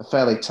into a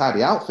fairly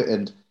tidy outfit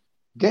and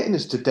getting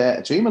us to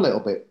dare to dream a little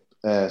bit,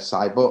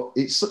 Si. But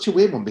it's such a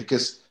weird one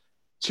because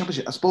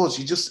Championship, I suppose,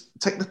 you just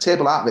take the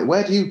table out of it.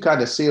 Where do you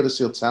kind of see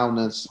Huddersfield Town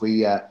as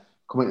we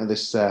come into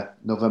this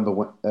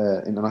November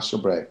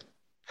international break?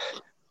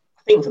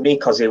 I think for me,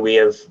 Cozzy, we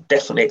have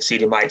definitely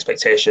exceeded my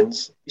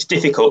expectations. It's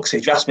difficult because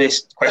if you asked me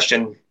this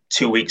question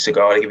 2 weeks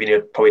ago, I'd give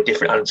you probably a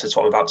different answer to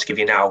what I'm about to give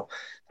you now.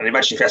 And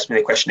imagine if you asked me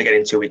the question again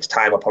in 2 weeks'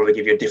 time, I'll probably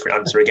give you a different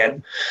answer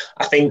again.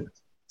 I think,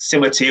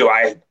 similar to you,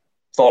 I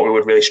thought we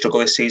would really struggle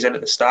this season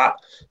at the start.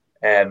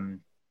 And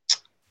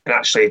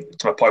actually,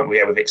 to my point,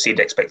 we've exceeded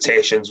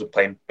expectations. We're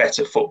playing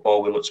better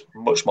football. We look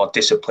much more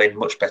disciplined,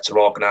 much better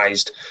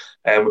organised.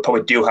 We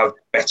probably do have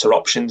better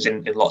options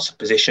in lots of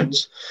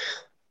positions.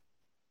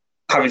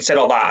 Having said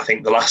all that, I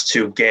think the last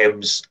two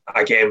games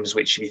are games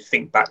which, if you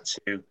think back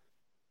to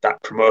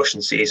that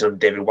promotion season,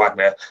 David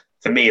Wagner,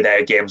 for me,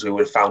 they're games we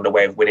would have found a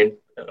way of winning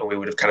and we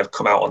would have kind of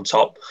come out on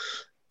top.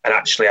 And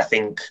actually, I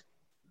think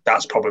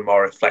that's probably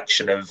more a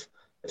reflection of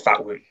the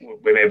fact we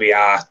maybe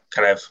are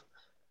kind of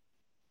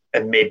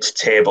a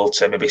mid-table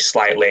to maybe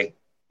slightly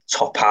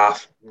top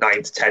half,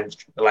 9th,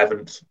 10th,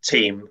 11th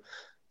team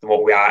than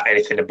what we are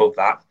anything above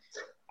that.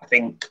 I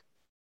think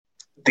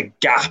the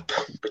gap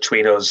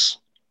between us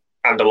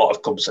and a lot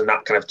of clubs and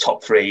that kind of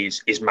top three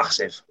is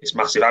massive. It's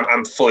massive.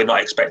 I'm fully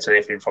not expecting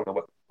anything from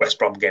the West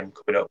Brom game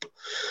coming up.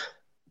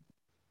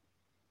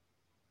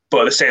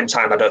 But at the same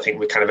time, I don't think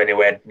we're kind of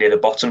anywhere near the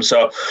bottom.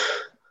 So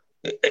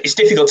it's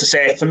difficult to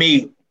say. For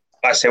me,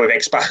 like I say, we've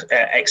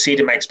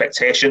exceeded my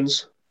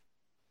expectations.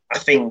 I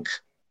think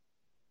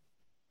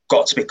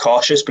got to be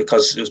cautious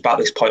because it was about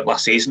this point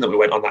last season that we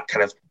went on that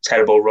kind of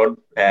terrible run,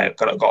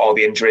 got all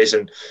the injuries,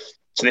 and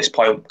to this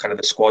point, kind of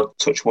the squad,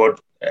 touch wood,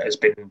 has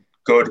been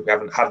good. We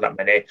haven't had that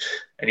many,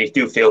 and you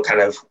do feel kind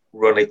of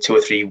we're only 2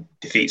 or 3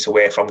 defeats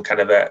away from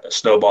kind of a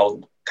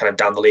snowball kind of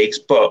down the leagues,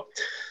 or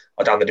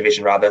down the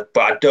division rather.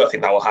 But I don't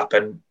think that will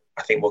happen.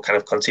 I think we'll kind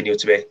of continue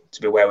to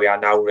be where we are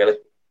now, really.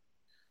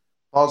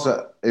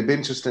 Also, it'd be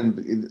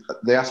interesting.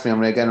 They asked me on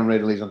Radio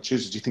Leeds on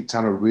Tuesday, do you think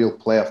Town are real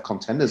playoff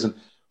contenders? And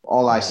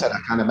all I said, I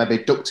kind of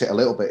maybe ducked it a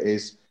little bit,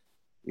 is,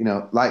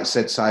 like you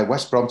said, Si,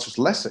 West Brom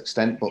to a less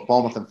extent, but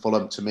Bournemouth and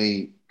Fulham to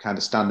me kind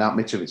of stand out.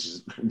 Mitrovic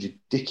is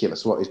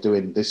ridiculous what he's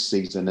doing this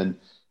season. And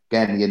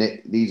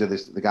again, these are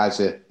the guys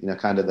that,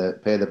 kind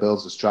of pay the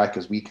bills, the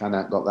strikers. We kind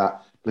of got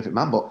that prolific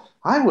man. But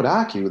I would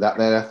argue that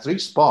there are 3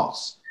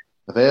 spots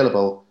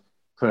available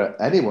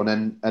for anyone.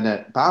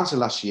 And Barnsley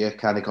last year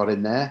kind of got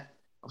in there.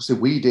 Obviously,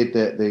 we did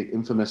the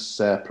infamous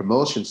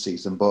promotion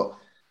season, but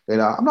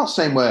I'm not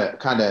saying we're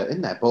kind of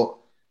in there, but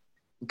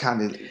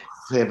kind of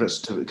favourites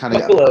to kind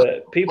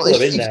of people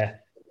are in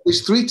there.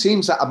 There's 3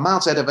 teams that are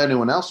miles ahead of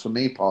anyone else for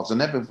me, Pods,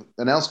 and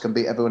everyone else can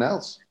beat everyone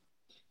else.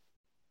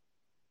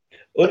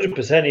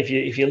 100%.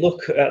 If you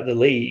look at the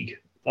league,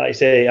 like I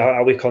say,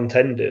 are we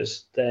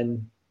contenders?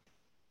 Then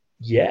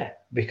yeah,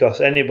 because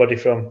anybody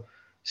from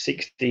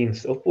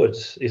 16th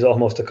upwards is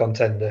almost a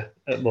contender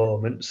at the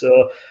moment.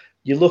 So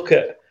you look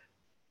at.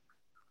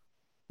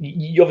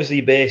 You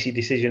obviously base your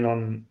decision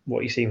on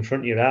what you see in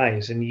front of your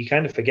eyes, and you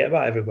kind of forget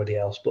about everybody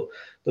else. But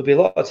there'll be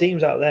a lot of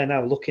teams out there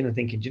now looking and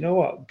thinking, do you know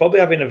what? Probably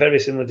having a very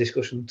similar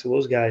discussion to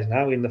us guys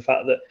now, in the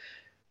fact that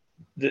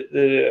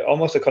they're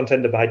almost a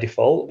contender by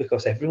default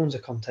because everyone's a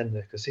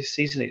contender because this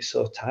season it's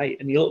so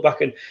tight. And you look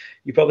back and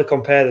you probably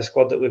compare the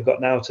squad that we've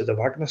got now to the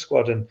Wagner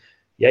squad, and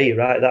yeah, you're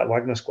right, that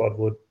Wagner squad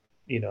would,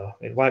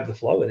 it'd wipe the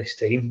floor with this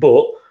team.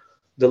 But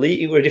the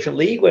league, we're a different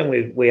league when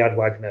we had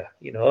Wagner,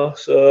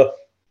 so.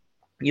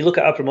 You look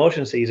at our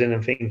promotion season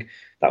and think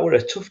that were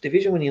a tough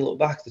division when you look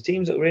back. The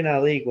teams that were in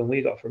our league when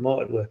we got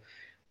promoted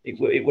it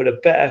were a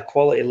better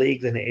quality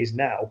league than it is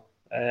now.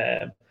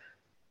 So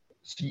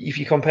if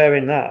you're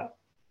comparing that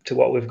to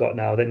what we've got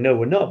now, then no,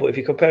 we're not. But if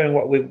you're comparing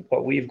what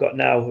we've got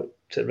now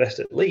to the rest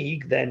of the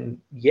league,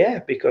 then yeah,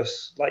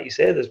 because like you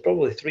say, there's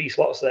probably 3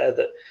 slots there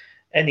that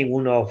any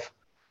one of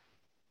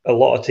a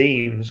lot of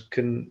teams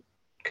can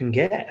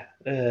get.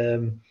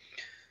 Do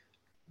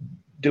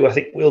I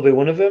think we'll be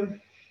one of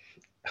them?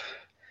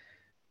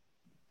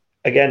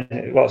 Again,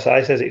 what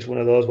Si says, it's one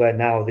of those where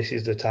now this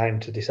is the time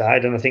to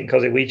decide. And I think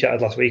because we chatted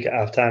last week at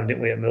half-time,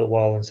 didn't we, at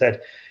Millwall, and said,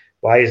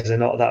 why is there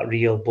not that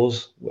real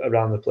buzz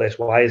around the place?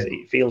 Why is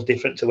it feels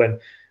different to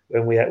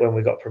when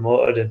we got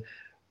promoted? And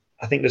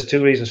I think there's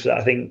 2 reasons for that.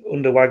 I think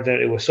under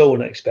Wagner, it was so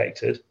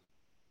unexpected.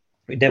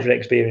 We'd never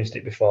experienced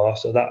it before,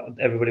 so that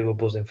everybody were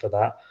buzzing for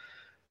that.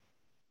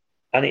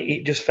 And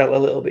it just felt a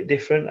little bit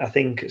different. I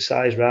think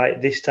Si's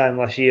right. This time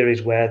last year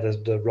is where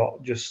the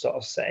rot just sort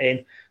of set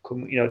in.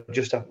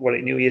 Just after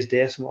New Year's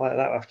Day, something like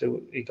that, after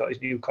he got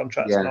his new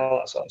contracts and all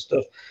that sort of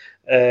stuff.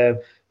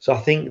 So I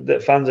think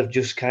that fans have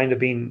just kind of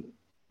been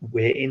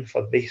waiting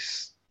for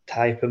this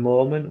type of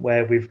moment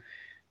where we've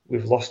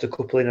lost a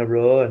couple in a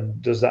row,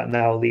 and does that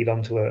now lead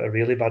on to a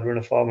really bad run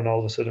of form, and all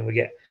of a sudden we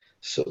get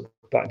sucked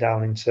back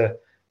down into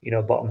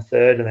bottom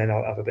third, and then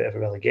I'll have a bit of a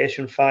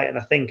relegation fight. And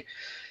I think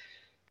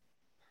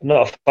I'm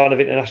not a fan of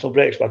international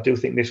breaks, but I do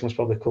think this one's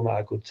probably come at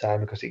a good time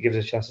because it gives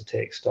us a chance to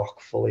take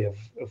stock fully of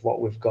what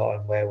we've got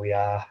and where we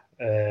are.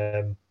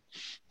 Am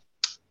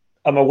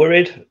I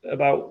worried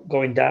about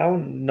going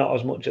down? Not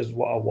as much as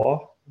what I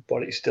was,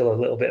 but it's still a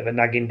little bit of a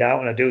nagging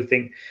doubt. And I do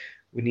think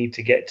we need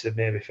to get to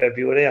maybe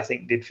February. I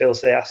think, did Phil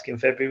say ask in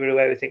February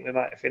where we think we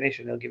might finish,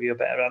 and he'll give you a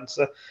better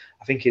answer?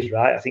 I think he's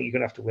right. I think you're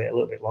going to have to wait a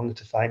little bit longer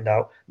to find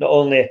out. Not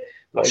only...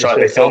 I'm sure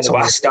it'll be Phil to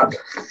ask, Dan.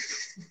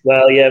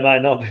 Well, yeah, it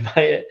might not be,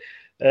 might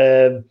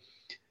it?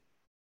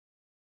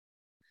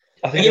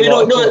 I think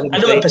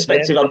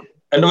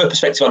another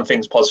perspective on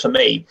things, Pos, for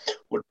me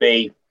would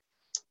be,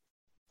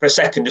 for a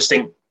second, just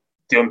think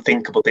the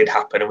unthinkable did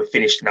happen, and we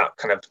finished in that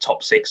kind of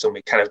top six, and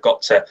we kind of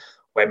got to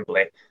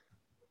Wembley.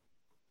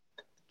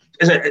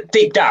 Isn't it,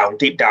 deep down,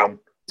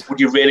 would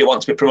you really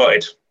want to be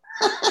promoted?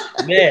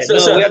 Yeah,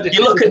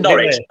 you look at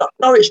Norwich.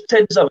 Norwich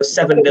turned us over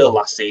 7-0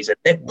 last season.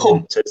 They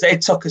pumped us. They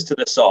took us to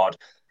the sword.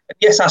 And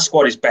yes, our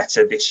squad is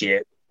better this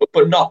year,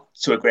 but not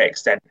to a great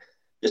extent.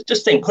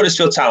 Just think,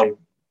 Huddersfield Town,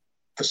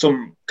 for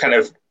some kind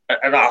of,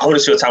 and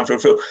Huddersfield Town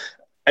through.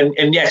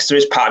 And yes, there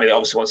is part of me that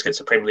obviously wants to get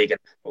to the Premier League.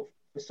 But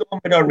for some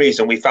unknown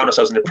reason, we found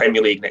ourselves in the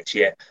Premier League next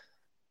year.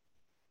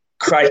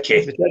 Crikey.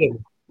 It'd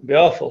be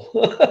awful.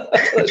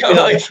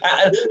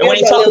 And when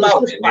you talk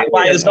about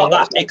why there's not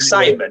that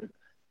excitement,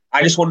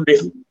 I just wonder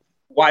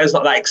why there's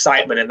not that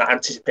excitement and that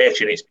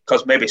anticipation. It's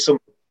because maybe some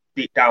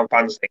deep down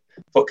fans think,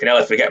 fucking hell,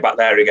 if we get back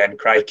there again,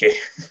 crikey.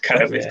 It's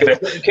gonna.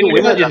 Can you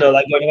imagine though,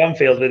 like going to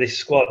Anfield with this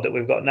squad that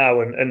we've got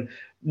now, and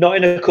not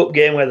in a cup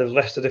game where they've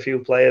rested a few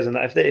players, and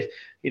that if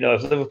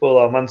Liverpool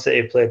or Man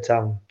City played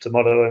Town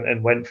tomorrow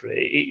and went for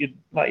it,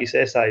 like you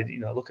say,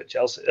 look at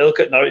Chelsea,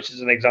 look at Norwich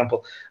as an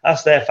example.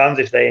 Ask their fans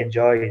if they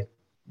enjoy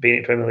being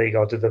in Premier League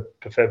or do they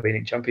prefer being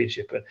in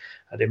Championship. And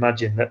I'd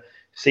imagine that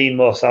seeing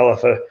Mo Salah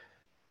for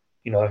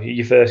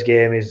your first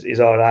game is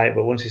all right,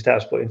 but once he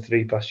starts putting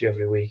 3 past you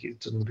every week,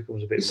 it suddenly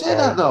becomes a bit. You say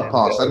that though,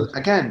 Paul. And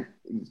again,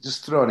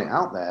 just throwing it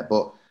out there,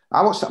 but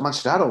I watched that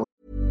Manchester United.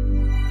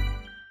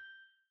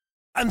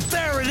 And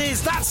there it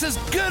is, that's as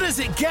good as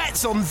it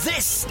gets on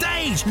this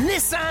stage.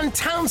 Nissan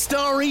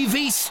Townstar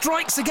EV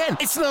strikes again.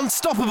 It's an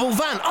unstoppable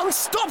van,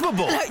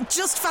 unstoppable. Look,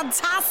 just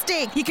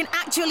fantastic. You can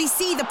actually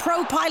see the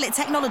ProPilot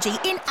technology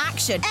in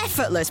action.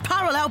 Effortless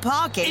parallel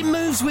parking. It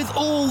moves with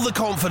all the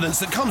confidence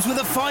that comes with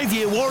a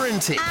 5-year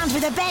warranty. And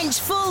with a bench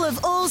full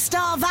of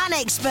all-star van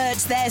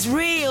experts, there's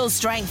real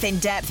strength in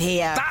depth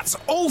here. That's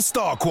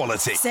all-star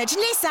quality. Search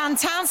Nissan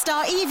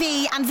Townstar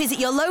EV and visit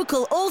your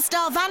local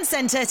all-star van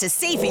centre to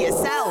see for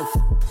yourself.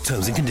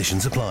 Terms and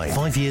conditions apply.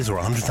 5 years or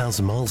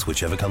 100,000 miles,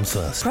 whichever comes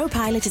first.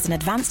 ProPilot is an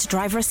advanced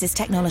driver assist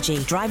technology.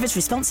 Driver's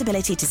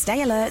responsibility to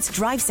stay alert,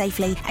 drive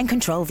safely, and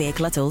control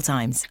vehicle at all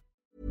times.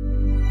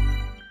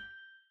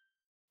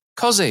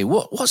 Cozzy,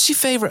 what's your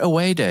favourite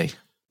away day?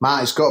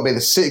 Matt, it's got to be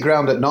the City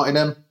Ground at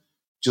Nottingham.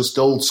 Just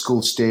old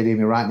school stadium.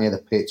 You're right near the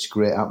pitch.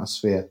 Great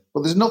atmosphere.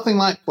 But there's nothing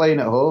like playing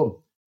at home.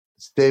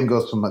 The same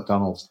goes for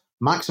McDonald's.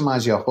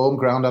 Maximise your home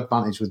ground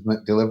advantage with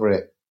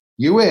McDelivery.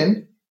 You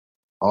in?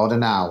 Order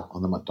now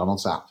on the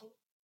McDonald's app.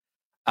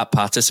 At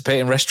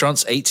participating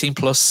restaurants, 18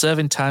 plus,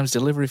 serving times,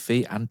 delivery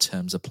fee and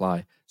terms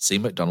apply. See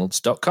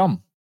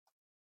mcdonalds.com.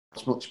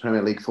 It's much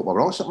Premier League football.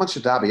 We watched that Manchester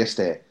derby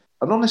yesterday.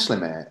 And honestly,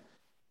 mate,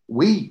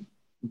 we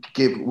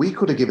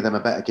could have given them a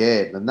better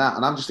game than that.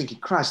 And I'm just thinking,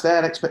 Christ,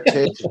 their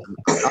expectations.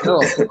 I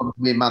know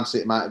me and Man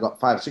City might have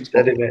got 5 or 6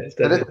 points.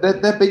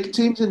 They're big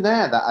teams in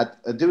there that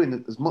are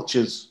doing as much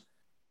as,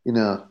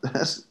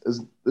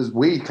 as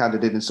we kind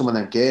of did in some of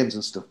them games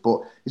and stuff.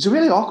 But it's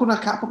really awkward.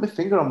 I can't put my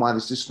finger on why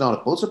there's just not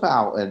a buzz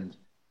about. And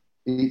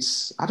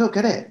I don't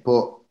get it.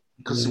 But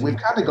because we've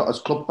kind of got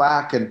us club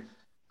back and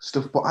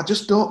stuff, but I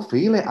just don't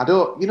feel it.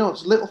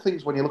 It's little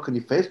things when you look on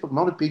your Facebook. A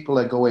lot of people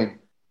are going,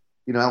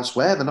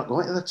 elsewhere. They're not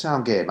going to the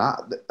Town game.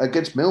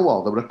 Against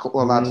Millwall, there were a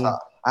couple of lads that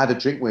I had a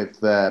drink with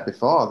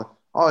before.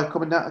 Oh, you're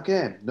coming down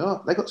again?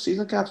 No, they got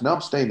season cards. No,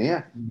 I'm staying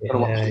here. I'm going to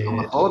watch it on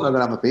my phone. I'm going to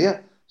have a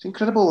beer. It's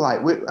incredible.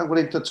 Like, we're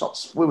into the top.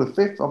 We were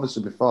 5th,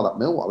 obviously, before that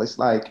Millwall. It's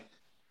like,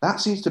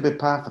 that seems to be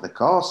par for the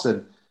course.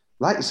 And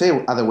like you say,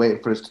 are they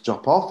waiting for us to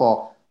drop off?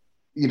 Or,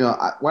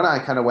 when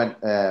I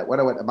went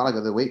to Malaga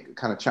the week,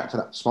 kind of chat to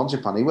that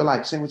Swansea fan, he were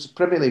like saying, it's the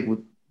Premier League,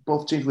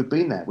 both teams, we've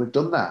been there, we've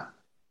done that.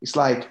 It's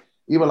like,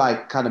 you were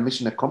like kind of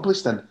mission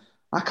accomplished. And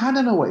I kind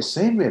of know what he's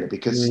saying, really,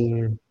 because,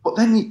 but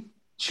then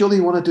surely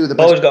you want to do the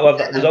best.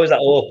 There's always that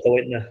hope, though,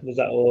 isn't there? There's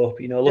that hope.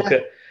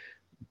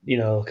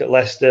 Look at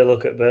Leicester,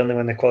 look at Burnley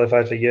when they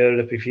qualified for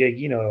Europe. If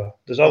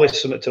there's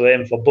always something to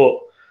aim for. But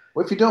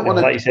if you don't want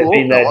to, like you said,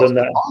 been there, done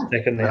that,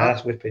 taking the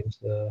ass whipping.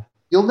 So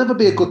You'll never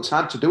be a good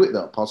time to do it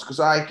though, Poz, because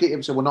I keep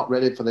him saying we're not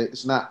ready for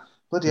this and that.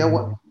 Bloody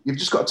hell, you've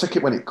just got to take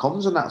it when it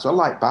comes and that. So I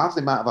like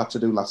Barnsley might have had to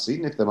do last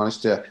season if they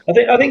managed to.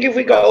 I think if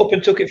we got up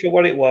and took it for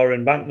what it was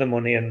and banked the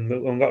money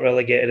and got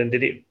relegated and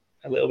did it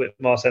a little bit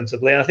more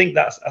sensibly, and I think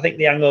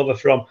the hangover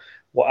from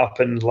what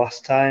happened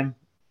last time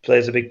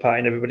plays a big part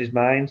in everybody's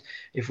mind.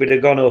 If we'd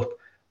have gone up,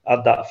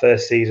 had that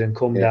first season,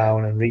 come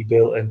down and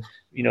rebuilt, and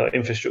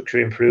infrastructure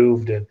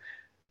improved, and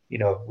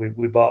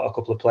we bought a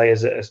couple of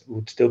players that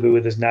would still be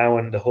with us now,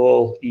 and the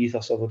whole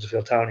ethos of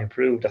Huddersfield Town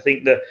improved. I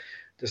think that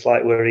the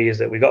slight worry is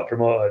that we got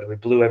promoted, we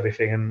blew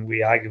everything, and we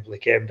arguably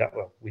came down.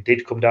 Well, we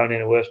did come down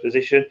in a worse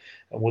position,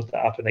 and would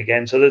that happen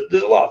again? So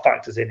there's a lot of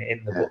factors in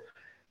it.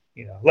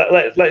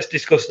 But let's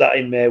discuss that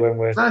in May when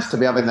we're. It's nice to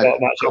be having that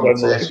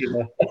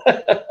conversation.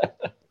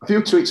 A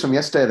few tweets from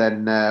yesterday.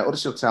 Then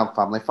Huddersfield Town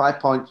family, 5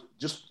 points.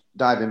 Just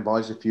dive in,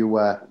 boys, if you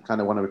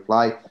kind of want to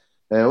reply.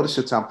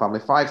 Huddersfield Town family,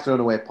 5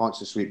 thrown away points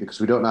this week because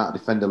we don't know how to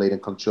defend a lead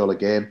and control a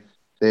game.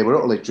 They were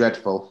utterly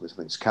dreadful. I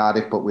think it's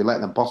Cardiff, but we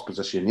let them boss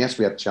possession. Yes,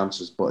 we had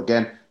chances, but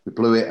again, we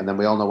blew it, and then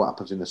we all know what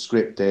happens in the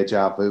script,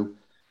 deja vu.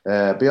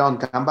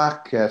 Beyond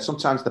comeback,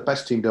 sometimes the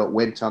best team don't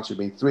win. Chance have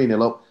been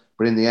 3-0 up,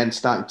 but in the end,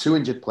 starting 2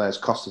 injured players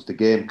cost us the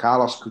game.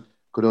 Carlos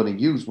could only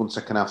use 1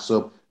 second half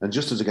sub, and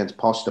just as against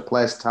Posh, the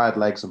players' tired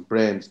legs and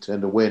brains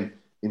turned a win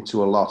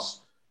into a loss.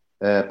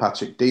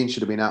 Patrick Dean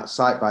should have been out of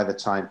sight by the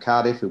time.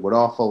 Cardiff, who were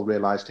awful,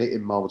 realised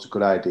hitting more was a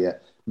good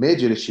idea.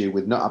 Major issue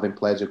with not having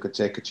players who could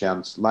take a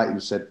chance. Like you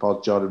said, Paul,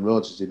 Jordan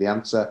Rhodes is the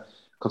answer.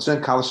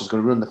 Concerned Carlos is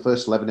going to run the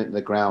first 11 into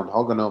the ground.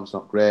 Hoganome's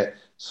not great.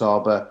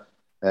 Sorba,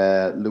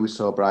 Lewis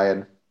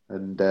O'Brien,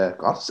 and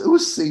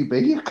who's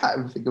CB? I can't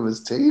even think of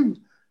his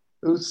team.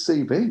 Who's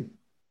CB?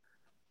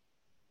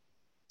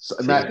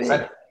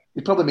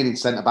 He's probably meaning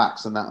centre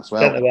backs and that as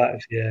well. Centre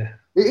backs, yeah.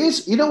 It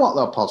is. You know what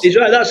though, Paul? He's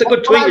right. That's a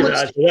good tweet.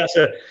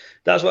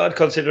 That's what I'd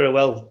consider a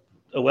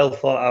well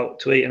thought out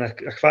tweet, and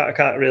I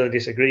can't really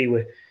disagree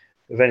with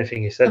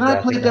anything he said. Can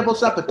I play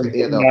devil's advocate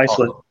here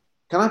though?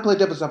 Can I play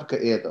devil's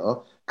advocate here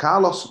though?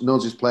 Carlos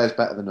knows his players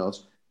better than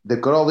us. They've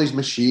got all these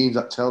machines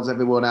that tells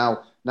everyone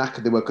how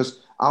knackered they were. Because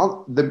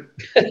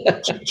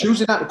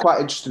choosing that was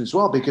quite interesting as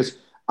well. Because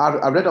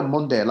I read on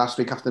Monday last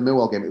week after the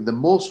Millwall game, the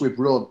most we've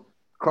run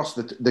across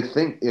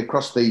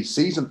across the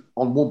season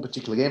on one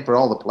particular game for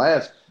all the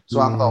players. So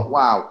I thought,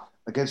 wow,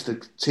 against a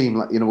team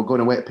like we're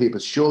going away to people,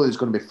 surely there's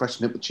going to be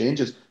freshening up with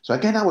changes. So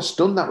again, I was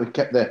stunned that we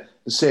kept the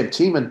same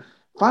team, and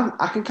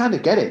I can kind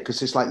of get it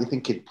because it's like you're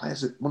thinking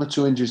players 1 or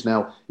 2 injuries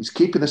now. He's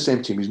keeping the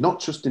same team. He's not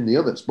trusting the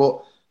others.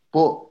 But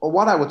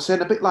what I would say,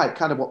 and a bit like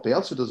kind of what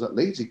Bielsa does at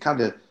Leeds, he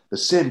kind of the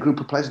same group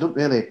of players don't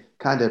really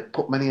kind of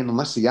put many in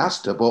unless he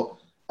has to. But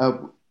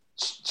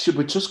should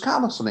we trust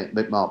Carlos on it a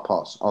bit more,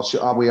 Potts, or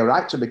are we all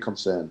right to be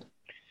concerned?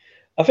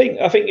 I think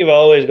you've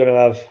always got to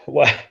have.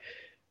 Well,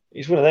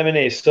 it's one of them,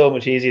 innit? It's so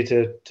much easier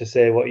to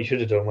say what you should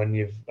have done when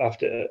you've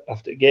after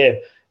a game.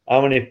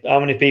 How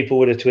many people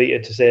would have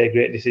tweeted to say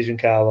great decision,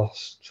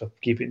 Carlos, for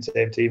keeping the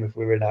same team if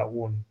we were in that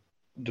one?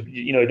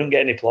 You don't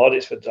get any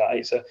plaudits for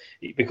that.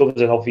 It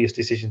becomes an obvious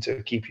decision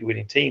to keep you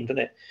winning team, doesn't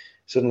it?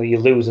 Suddenly you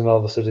lose, and all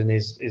of a sudden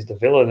is the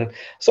villain. And I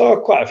saw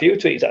quite a few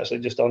tweets actually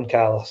just on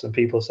Carlos and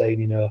people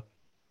saying,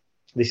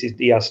 this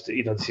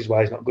is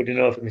why he's not good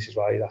enough, and this is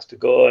why he has to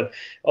go. And it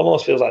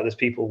almost feels like there's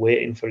people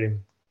waiting for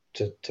him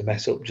to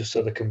mess up just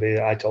so there can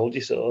be I told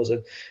you so's,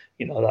 and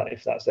that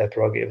if that's their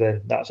prerogative,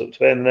 then that's up to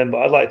them.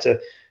 But I'd like to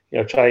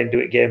try and do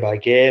it game by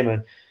game.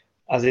 And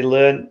as he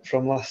learned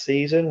from last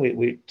season,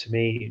 we're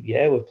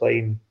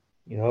playing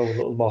a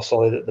little more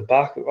solid at the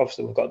back.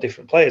 Obviously we've got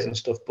different players and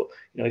stuff, but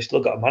he's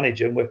still got a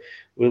manager, and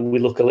we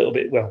look a little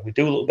bit, we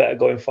do look better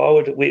going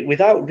forward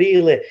without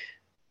really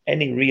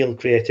any real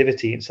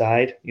creativity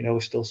inside. We're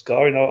still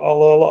scoring,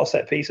 although a lot of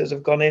set pieces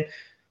have gone in.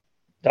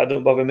 That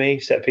don't bother me.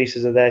 Set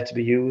pieces are there to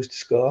be used to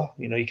score.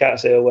 You can't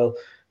say,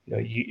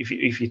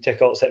 if you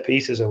take all set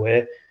pieces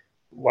away,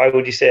 why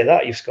would you say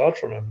that? You've scored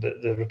from them.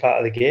 They're part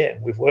of the game.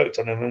 We've worked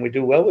on them and we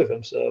do well with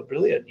them. So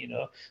brilliant.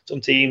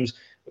 Some teams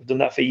have done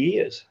that for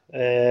years.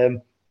 So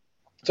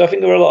I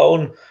think there were a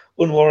lot of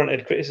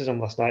unwarranted criticism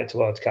last night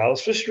towards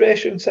Carlos.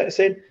 Frustration sets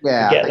in.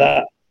 Yeah, I get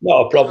that.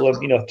 Not a problem.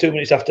 2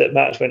 minutes after the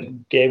match,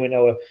 game went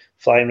over,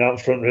 flying around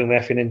front room,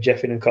 effing and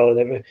jeffing and calling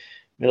every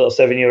little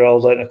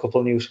 7-year-old learned a couple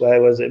of new swear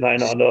words that he might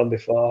not have known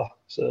before.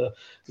 So,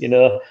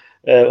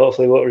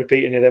 hopefully he won't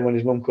repeat any of them when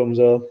his mum comes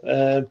home.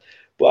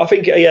 But I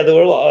think, there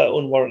were a lot of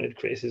unwarranted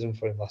criticism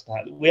for him last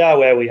night. We are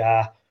where we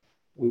are.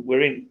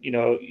 We're in,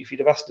 if you'd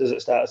have asked us at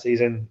the start of the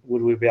season,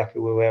 would we be happy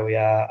with where we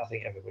are? I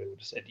think everybody would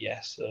have said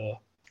yes. So,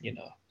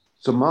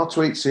 Some more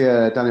tweets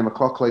here, Danny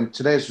McLaughlin.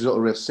 Today's result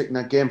a real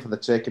signal game for the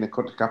taking and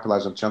couldn't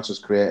capitalise on chances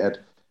created.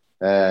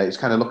 He's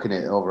kind of looking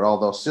at it overall,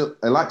 though. Still,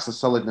 he lacks the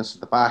solidness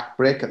at the back,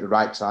 break at the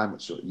right time,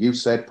 which you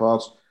said,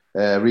 pause,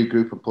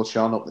 regroup and push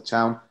on up the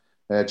town.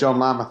 John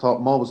Lamb, I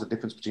thought more was the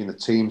difference between the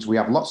teams. We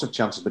have lots of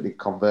chances, but didn't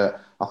convert.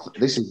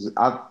 This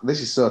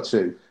is so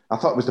too. I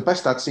thought it was the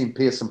best I'd seen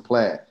Pearson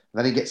play. And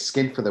then he gets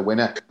skinned for the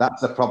winner.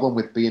 That's the problem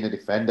with being a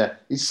defender.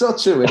 It's so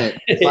true, isn't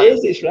it?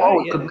 It's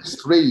right. Could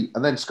miss 3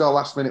 and then score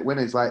last minute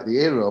winners like the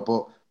hero,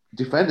 but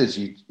defenders,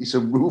 it's a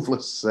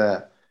ruthless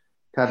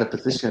kind of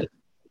position.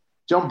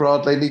 John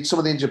Broadley needs some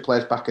of the injured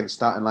players back in the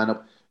starting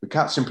lineup. We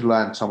can't simply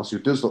rely on Thomas, who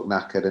does look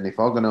knackered, and if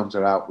Organomes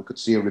are out, we could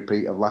see a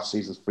repeat of last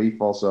season's free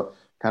fall, so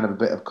kind of a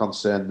bit of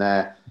concern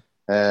there.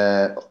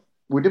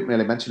 We didn't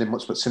really mention him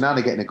much, but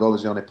Sinani getting a goal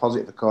is the only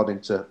positive,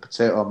 according to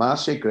Potato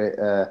Marshy, great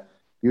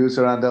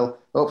user handle.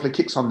 Hopefully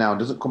kicks on now and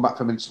doesn't come back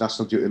from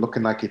international duty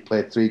looking like he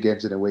played 3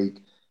 games in a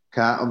week.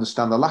 Can't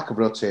understand the lack of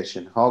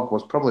rotation. Hogg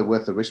was probably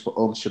worth the risk, but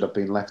Holmes should have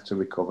been left to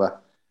recover.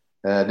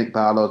 Nick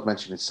Barlow's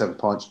mentioned his 7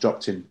 points,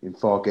 dropped in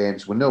 4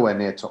 games. We're nowhere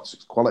near top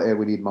 6 quality.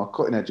 We need more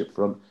cutting edge up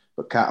front,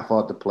 but can't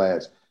afford the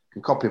players.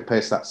 Can copy and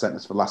paste that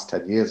sentence for the last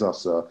 10 years or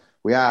so.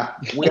 We are,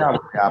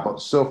 but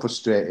it's so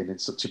frustrating in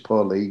such a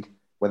poor league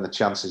when the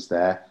chance is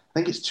there. I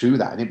think it's true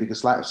that, isn't it?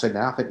 Because like I've said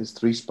now, I think there's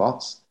 3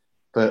 spots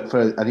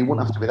and he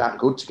wouldn't have to be that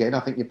good to get in.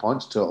 I think your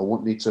points total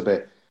wouldn't need to be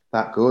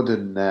that good.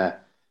 And I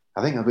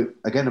think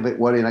a bit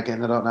worrying.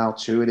 Again, I don't know how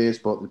true it is,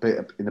 but the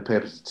bit in the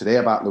papers today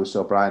about Lewis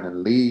O'Brien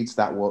and Leeds,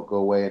 that won't go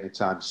away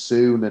anytime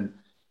soon. And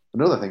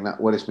another thing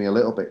that worries me a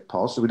little bit,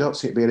 Paul, so we don't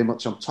see it really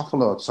much on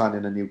Toffolo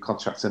signing a new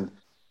contract. And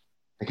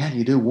again,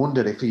 you do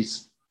wonder if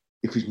he's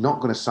not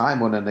going to sign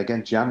one. And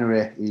again,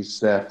 January, he's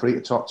free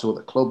to talk to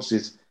other clubs.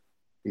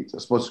 I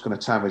suppose it's going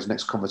to time his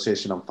next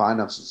conversation on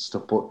finances and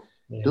stuff. But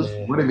it does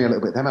worry me a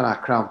little bit. Them are our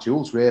crown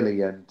jewels,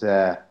 really. And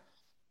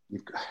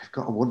you've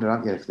got to wonder,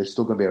 haven't you, if they're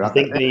still going to be around. I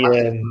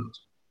think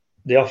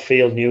the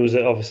off-field news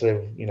that obviously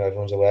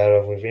everyone's aware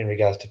of in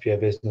regards to Pure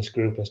Business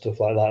Group and stuff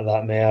like that,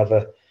 that may have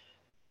a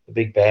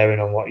big bearing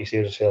on what you see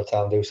Huddersfield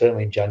Town do,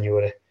 certainly in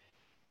January,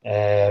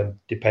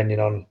 depending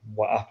on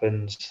what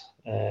happens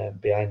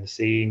behind the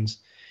scenes.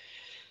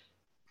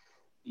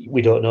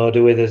 We don't know,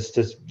 do we? There's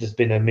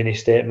been a mini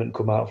statement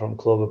come out from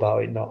club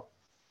about it not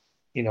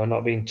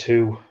being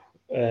too.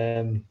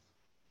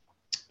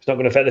 It's not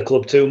going to affect the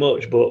club too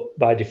much, but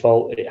by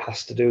default, it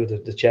has to do.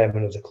 The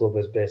chairman of the club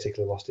has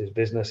basically lost his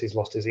business. He's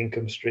lost his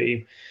income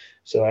stream.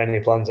 So any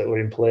plans that were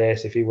in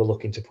place, if he were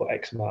looking to put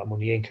X amount of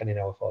money in, can he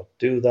now afford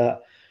to do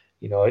that?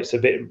 It's a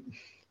bit.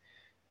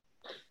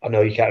 I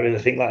know you can't really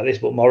think like this,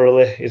 but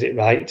morally, is it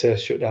right to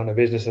shut down a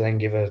business and then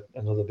give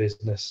another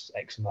business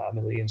X amount of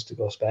millions to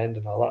go spend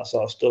and all that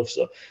sort of stuff?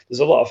 So there's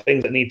a lot of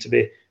things that need to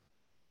be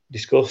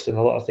discussed and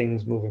a lot of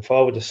things moving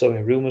forward. There's so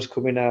many rumours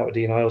coming out.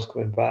 Dean Oil's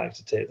coming back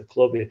to take the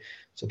club.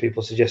 Some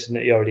people suggesting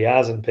that he already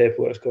has and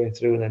paperwork's going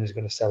through, and then he's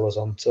going to sell us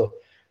on to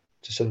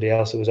somebody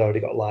else who has already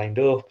got lined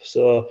up.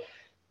 So,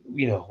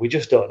 we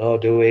just don't know,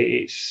 do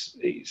we?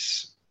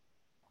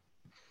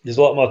 There's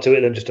a lot more to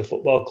it than just a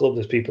football club.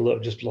 There's people that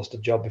have just lost a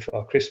job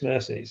before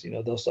Christmas. It's,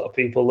 those sort of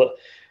people that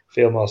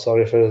feel more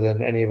sorry for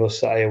than any of us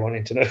sat here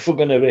wanting to know if we're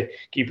going to be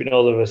keeping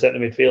all of a centre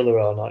midfielder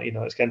or not.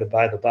 It's kind of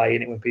by the by,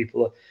 isn't it, when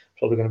people are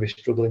probably going to be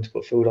struggling to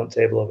put food on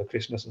table over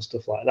Christmas and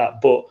stuff like that.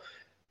 But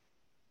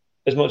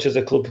as much as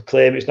the club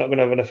claim it's not going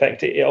to have an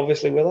effect, it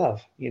obviously will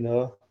have.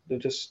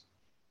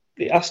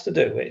 It has to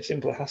do. It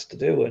simply has to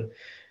do. And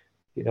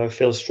if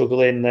Phil's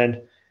struggling,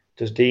 then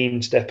does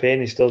Dean step in?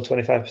 He's still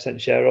 25%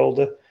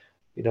 shareholder.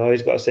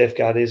 He's got to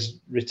safeguard his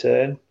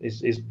return.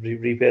 He's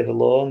repaid the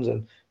loans,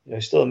 and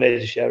he's still a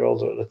major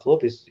shareholder at the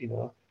club.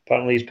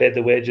 Apparently he's paid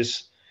the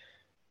wages.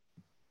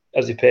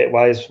 Has he paid?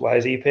 Why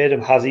has he paid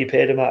him? Has he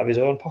paid him out of his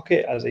own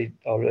pocket? Has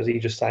he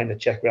just signed a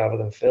cheque rather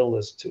than Phil?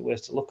 There's 2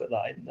 ways to look at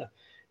that, isn't there?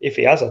 If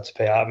he has had to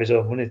pay out of his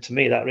own money, to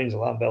me that rings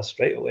alarm bells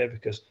straight away,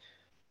 because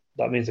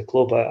that means the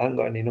club hasn't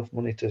got enough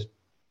money to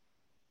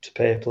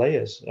pay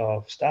players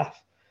or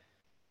staff.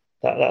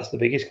 That's the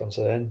biggest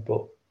concern.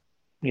 But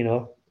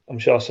I'm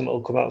sure something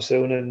will come out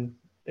soon and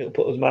it'll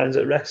put us minds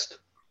at rest.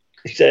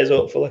 He says,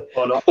 hopefully.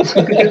 Or not.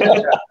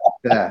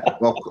 Yeah,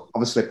 well,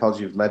 obviously, Paz,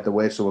 you've led the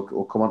way, so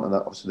we'll come on to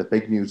that. Obviously, the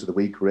big news of the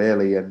week,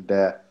 really. And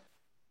I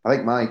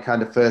think my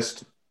kind of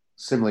first,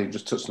 similarly,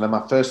 just touched on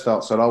my first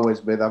thoughts are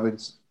always with having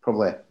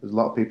probably, there's a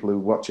lot of people who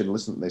watch and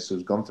listen to this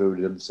who's gone through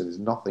redundancy. There's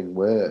nothing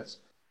worse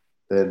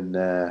than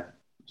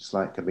just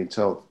like I've been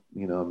told,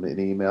 in an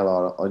email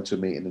or into a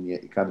meeting, and your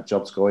kind of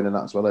job's going and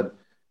that as well. And,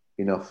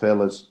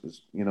 Phil has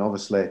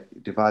obviously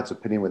divides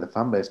opinion with the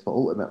fan base, but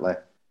ultimately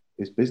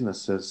his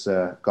business has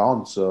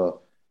gone. So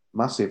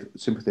massive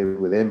sympathy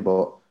with him,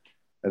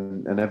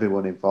 and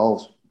everyone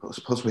involved. But I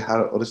suppose we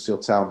had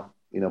Huddersfield Town,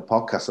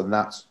 podcast, and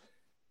that's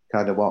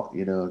kind of what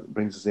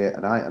brings us here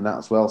tonight, and that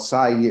as well.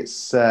 Si, it's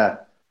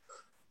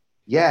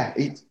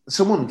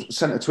someone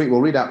sent a tweet.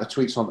 We'll read out the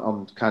tweets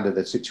on kind of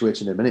the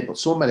situation in a minute, but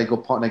someone made a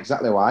good point, and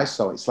exactly what I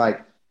saw. It's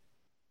like,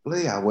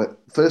 we're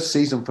first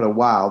season for a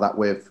while that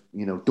we've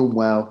done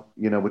well.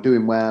 We're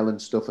doing well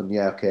and stuff, and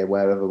okay,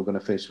 wherever we're going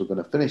to finish, we're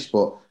going to finish,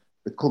 but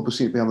the club will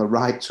seem to be on the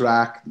right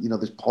track.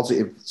 There's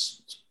positive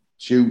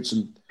shoots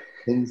and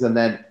things, and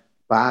then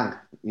bang,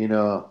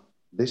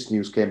 this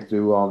news came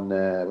through on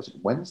was it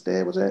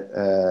Wednesday? Was it?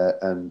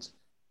 And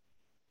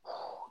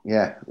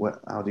yeah,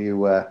 how do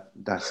you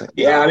dissect?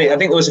 Yeah, I think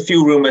there was a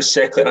few rumours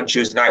circling on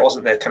Tuesday night,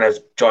 wasn't there? Kind of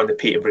joined the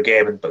Peterborough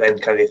game, but then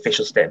kind of the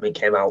official statement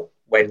came out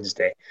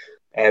Wednesday.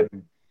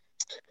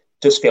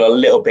 Does feel a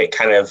little bit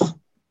kind of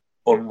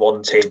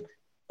unwanted,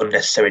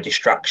 unnecessary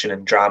distraction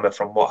and drama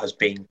from what has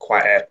been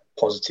quite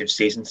positive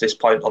season to this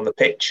point on the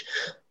pitch.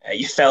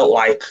 You felt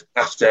like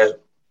after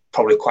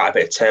probably quite a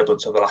bit of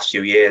turbulence over the last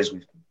few years,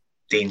 with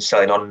Dean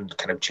selling on,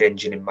 kind of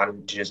changing in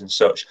managers and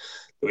such,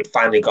 that we'd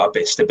finally got a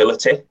bit of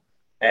stability.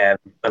 And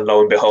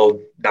lo and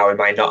behold, now we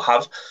might not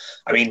have.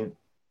 I mean,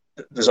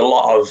 there's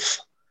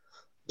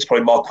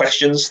probably more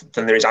questions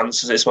than there is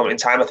answers at this moment in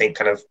time. I think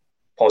kind of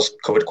Paul's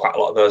covered quite a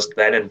lot of those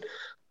then, and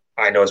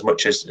I know as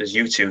much as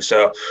you two.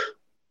 So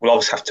we'll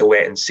obviously have to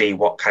wait and see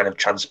what kind of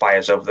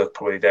transpires over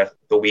probably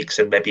the weeks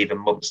and maybe even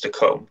months to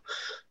come.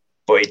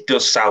 But it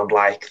does sound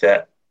like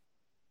that,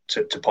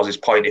 to Paul's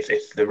point,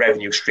 if the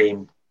revenue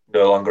stream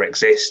no longer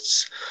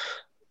exists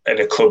at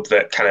a club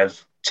that kind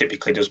of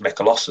typically does make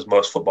a loss, as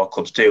most football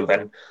clubs do,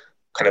 then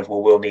kind of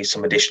we'll need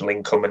some additional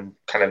income and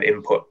kind of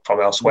input from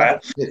elsewhere.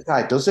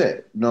 Does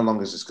it no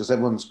longer exist? Because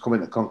everyone's coming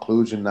to the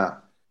conclusion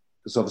that,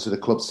 because obviously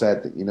the club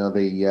said that,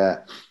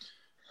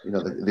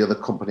 the other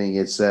company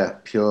is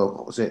Pure,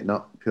 what was it?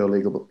 Not Pure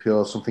Legal, but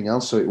Pure something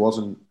else. So it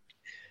wasn't,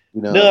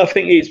 No, I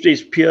think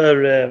it's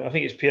Pure. I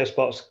think it's Pure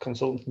Sports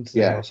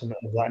Consultancy or something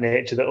of that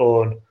nature that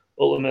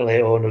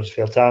ultimately own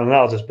Huddersfield Town, and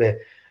that'll just be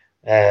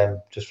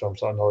just from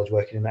sort of knowledge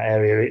working in that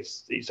area.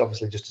 It's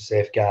obviously just to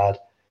safeguard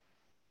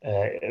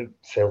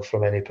Phil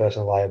from any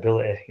personal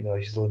liability.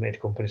 He's a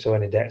limited company, so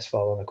any debts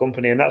fall on the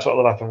company, and that's what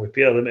will happen with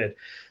Pure Limited.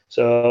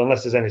 So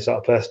unless there's any sort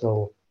of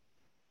personal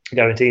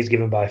guarantees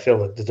given by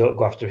Phil, they don't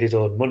go after his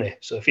own money.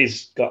 So if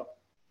he's got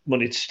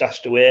money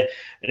stashed away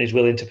and he's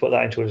willing to put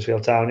that into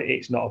Huddersfield Town,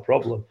 it's not a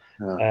problem.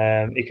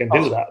 He can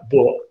do that.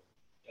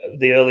 But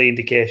the early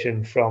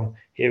indication from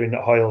hearing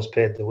that Hoyle's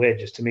paid the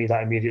wages, to me,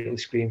 that immediately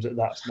screams that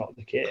that's not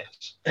the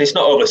case. And it's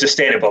not over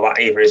sustainable, that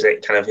either, is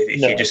it? Kind of, if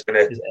you're just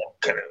going to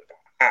kind of,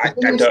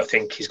 I don't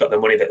think he's got the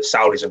money that the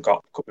Saudis have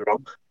got. Could be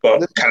wrong,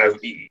 but kind of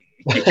you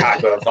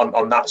can't go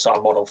on that sort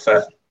of model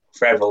forever.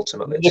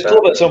 Ultimately, the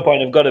club at some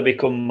point have got to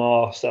become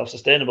more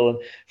self-sustainable. And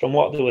from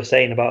what they were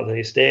saying about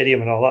the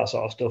stadium and all that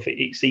sort of stuff,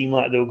 it seemed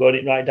like they were going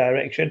in the right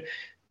direction.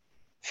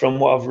 From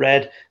what I've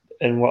read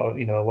and what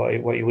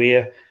you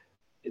hear,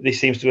 this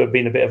seems to have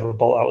been a bit of a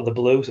bolt out of the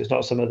blue. So it's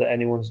not something that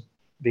anyone's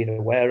been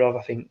aware of.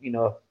 I think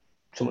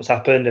something's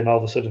happened, and all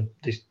of a sudden,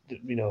 this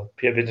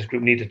Pure Business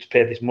Group needed to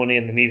pay this money,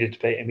 and they needed to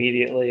pay it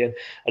immediately. And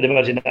I'd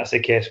imagine that's the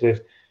case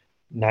with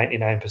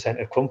 99%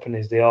 of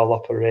companies. They all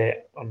operate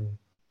on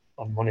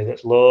money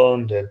that's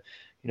loaned and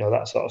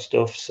that sort of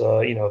stuff.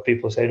 So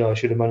people say, no, I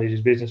should have managed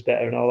his business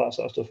better and all that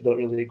sort of stuff. I don't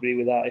really agree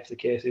with that. If the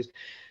case is,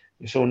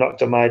 if someone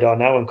knocked on my door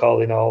now and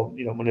calling all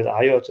money that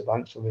I owe to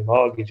banks for my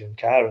mortgage and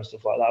car and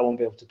stuff like that, I won't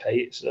be able to pay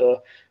it.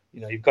 So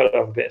you've got to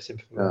have a bit of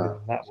sympathy in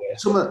that way.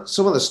 Some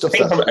of the stuff.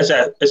 I think as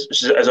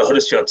a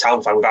Huddersfield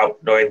Town fan,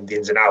 without knowing the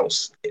ins and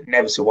outs,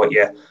 inevitably what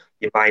your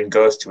mind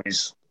goes to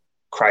is,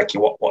 crikey,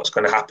 what's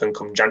going to happen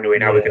come January?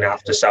 Now we're going to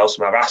have to sell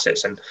some of our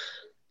assets. And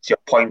to your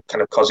point,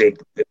 kind of, Cozzy,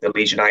 the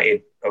Leeds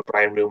United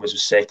O'Brien rumours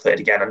have circulated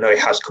again. I know he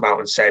has come out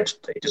and said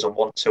that he doesn't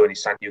want to, and he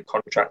signed a new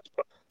contract,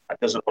 but that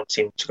doesn't want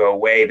him to go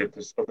away.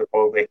 There's other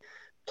probably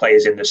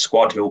players in the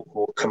squad who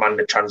command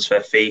a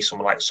transfer fee.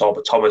 Someone like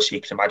Sorba Thomas, you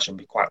can imagine,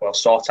 be quite well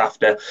sought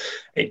after.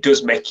 It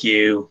does make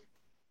you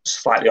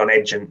slightly on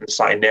edge and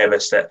slightly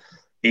nervous that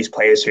these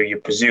players who you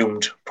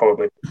presumed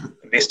probably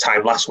this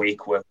time last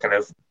week were kind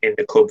of in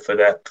the club for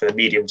the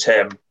medium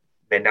term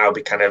may now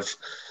be kind of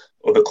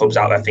other clubs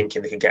out there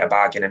thinking they can get a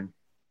bargain. And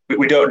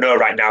we don't know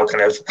right now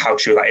kind of how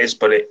true that is,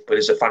 but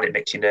as a fan, it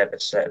makes you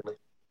nervous, certainly.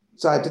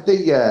 So did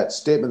the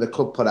statement the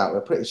club put out,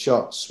 were pretty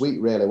short, sweet,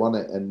 really,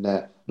 wasn't it? And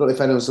I don't know if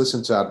anyone's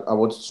listened to it. I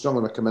would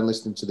strongly recommend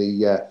listening to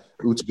the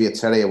Who to Be a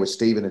Terrier with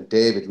Stephen and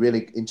David.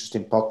 Really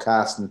interesting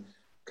podcast, and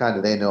kind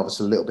of they know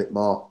obviously a little bit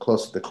more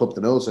close to the club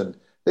than us. And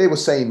they were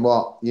saying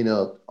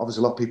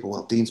obviously a lot of people,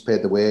 well, Dean's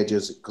paid the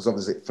wages, because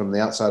obviously from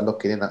the outside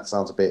looking in, that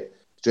sounds a bit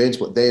strange,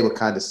 but they were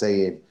kind of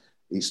saying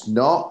it's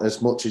not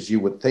as much as you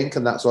would think,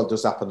 and that's what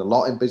does happen a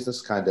lot in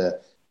business, kind of,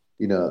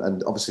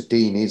 and obviously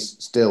Dean is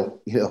still,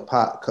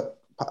 part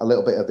a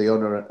little bit of the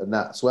owner and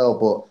that as well,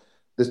 but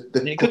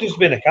it could just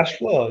be a cash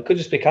flow. It could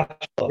just be cash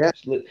flow.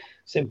 Yeah.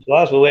 Simple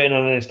as, we're waiting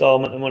on an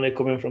instalment of money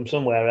coming from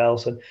somewhere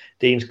else, and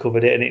Dean's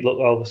covered it, and it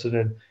looked all of a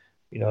sudden,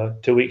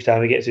 2 weeks'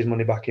 time he gets his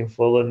money back in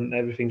full and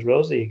everything's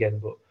rosy again.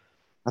 But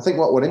I think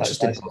what we're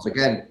interested in,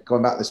 again,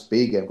 going back to this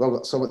B game, I've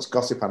got so much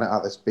gossip on it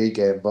out this B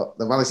game, but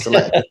they managed to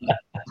let it.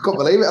 I couldn't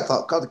believe it. I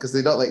thought, God, because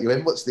they don't let you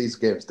in much these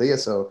games, do you?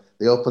 So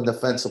they opened the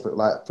fence up at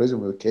like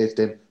prison, we were caged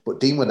in, but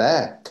Dean were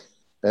there.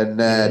 And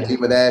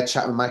Dean were there,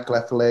 chatting with Michael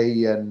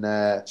Effley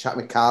and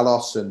chatting with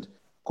Carlos, and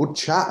good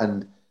chat.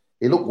 And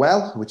he looked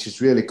well, which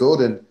is really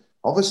good. And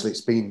obviously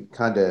it's been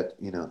kind of,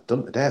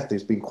 done to death.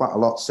 There's been quite a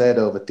lot said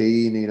over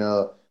Dean,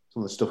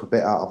 some of the stuff a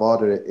bit out of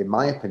order, in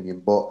my opinion.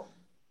 But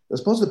I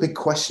suppose the big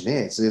question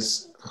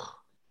is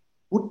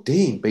would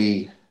Dean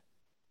be,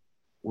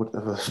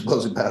 I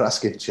suppose it's better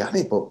asking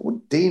Gianni, but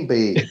would Dean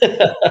be,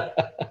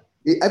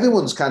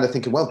 everyone's kind of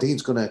thinking, well,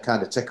 Dean's going to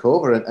kind of take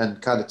over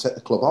and kind of take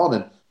the club on.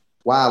 And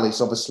while he's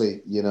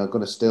obviously,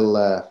 going to still,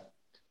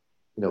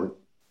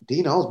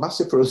 Dean Hall's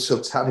massive for us. So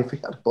if we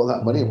had to put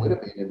that money, we would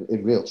have been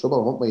in real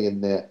trouble, wouldn't we,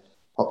 in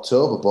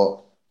October?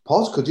 But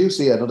Pause, could you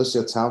see another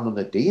Huddersfield Town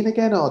under Dean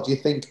again, or do you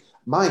think,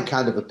 my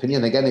kind of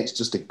opinion, again, it's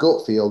just a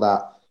gut feel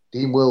that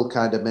Dean will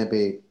kind of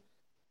maybe,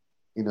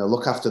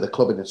 look after the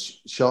club in the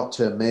short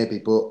term, maybe,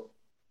 but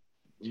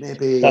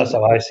maybe... That's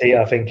how I see it.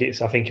 I think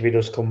if he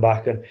does come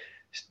back and,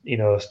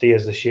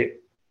 steers the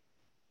ship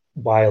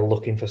while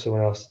looking for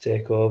someone else to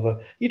take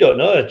over, you don't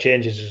know, a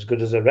change is as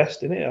good as a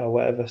rest, isn't it, or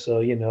whatever.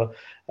 So,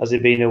 has he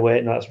been away?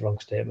 No, that's a wrong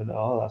statement.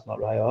 Oh, that's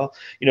not right. Or,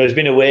 he's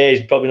been away,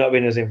 he's probably not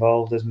been as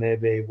involved as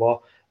maybe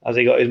what. Has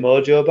he got his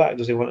mojo back?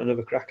 Does he want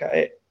another crack at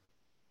it?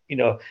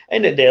 End of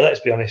the day, let's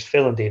be honest,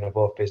 Phil and Dean are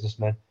both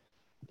businessmen.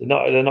 They're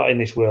not in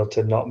this world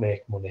to not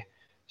make money.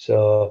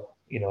 So,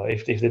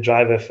 if the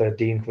driver for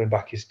Dean coming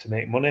back is to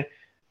make money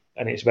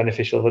and it's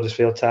beneficial to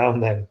Huddersfield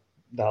Town, then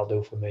that'll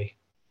do for me.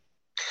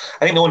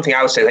 I think the one thing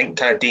I would say, I think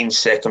kind of Dean's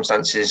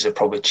circumstances have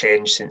probably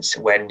changed since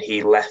when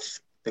he left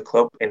the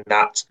club, in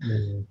that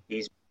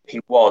he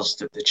was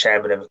the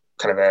chairman of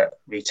kind of a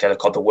retailer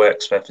called The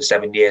Works for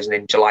 7 years, and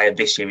in July of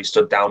this year he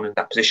stood down in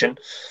that position.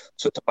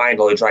 So to my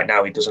knowledge right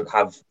now, he doesn't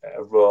have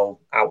a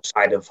role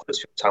outside of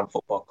Huddersfield Town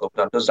Football Club.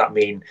 Now, does that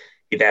mean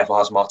he therefore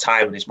has more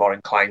time and is more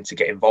inclined to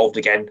get involved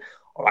again?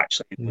 Or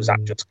actually was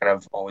that just kind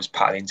of always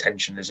part of the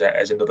intention as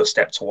another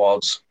step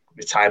towards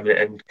retirement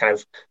and kind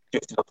of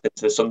drifting off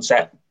into the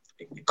sunset?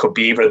 It could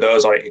be either of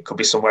those, or it could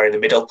be somewhere in the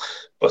middle.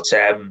 But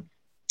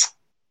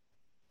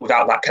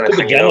without that kind of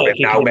hanging over him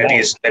now,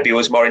 maybe he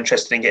was more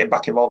interested in getting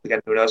back involved again.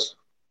 Who knows?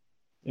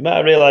 You might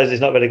have realised he's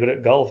not very good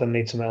at golf and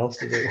needs something else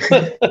to do.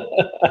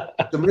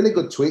 Some really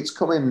good tweets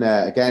coming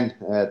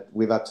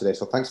we've had today.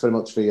 So thanks very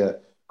much for your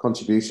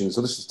contributions.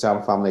 So this is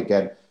Town Family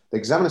again. The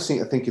Examiner seemed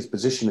to think his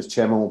position as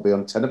chairman will be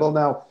untenable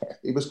now.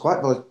 He was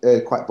quite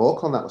vocal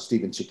on that with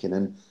Stephen Chicken.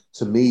 And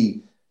to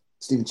me,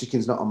 Stephen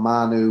Chicken's not a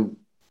man who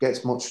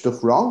gets much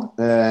stuff wrong.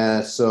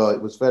 So it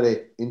was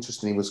very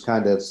interesting. He was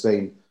kind of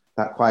saying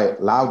that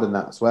quite loud in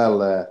that as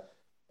well.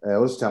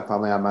 Town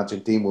Family, I imagine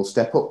Dean will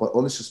step up, but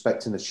only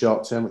suspecting the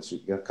short term, which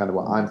is kind of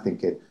what I'm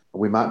thinking.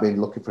 And we might be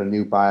looking for a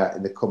new buyer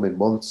in the coming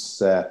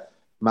months.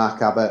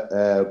 Mark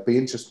Abbott, be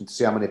interesting to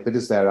see how many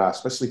bidders there are,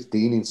 especially if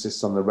Dean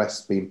insists on the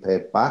rest being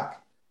paid back.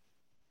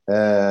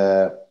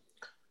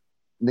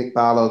 Nick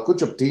Barlow, good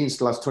job Dean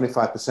still has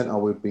 25%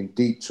 or we've been in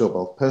deep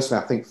trouble.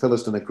 Personally, I think Phil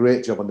has done a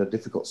great job under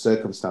difficult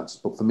circumstances,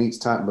 but for me it's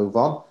time to move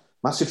on.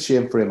 Massive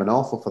shame for him and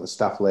awful for the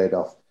staff laid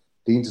off.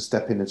 Dean to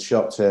step in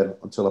short term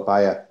until a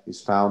buyer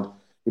is found.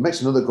 He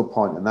makes another good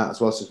point in that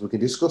as well, says we can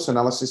discuss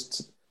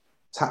analysis,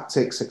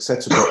 tactics,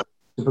 etc. But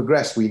to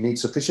progress, we need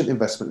sufficient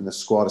investment in the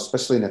squad,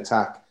 especially in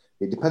attack.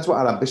 It depends what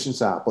our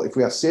ambitions are, but if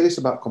we are serious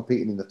about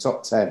competing in the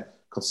top 10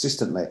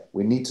 consistently,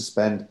 we need to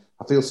spend.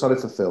 I feel sorry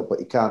for Phil, but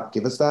he can't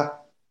give us that.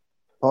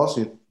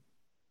 Pause.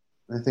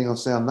 Anything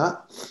else to say on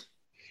that?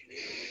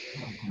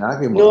 No, I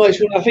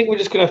think we're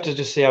just going to have to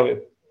just see how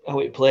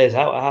it plays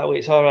out.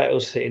 It's all right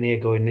us sitting here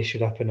going, this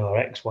should happen, or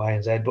X, Y,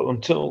 and Z, but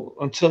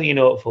until you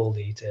know full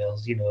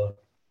details,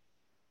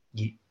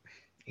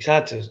 it's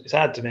hard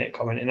to make a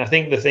comment. And I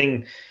think the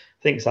thing,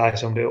 I think Si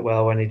summed it up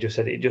well when he just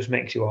said it just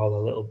makes you a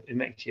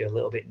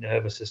little bit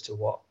nervous as to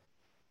what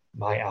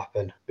might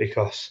happen,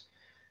 because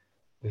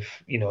with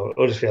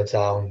Huddersfield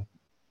Town,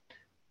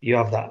 you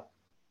have that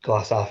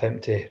glass half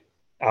empty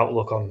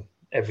outlook on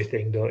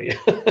everything, don't you?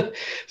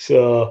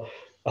 So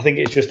I think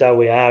it's just how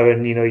we are,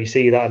 and you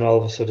see that, and all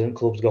of a sudden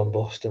club's gone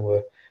bust, and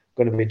we're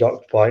going to be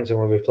docked points, and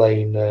we'll be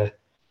playing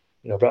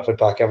Bradford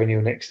Park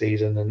Avenue next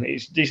season, and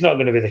it's not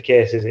going to be the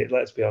case, is it?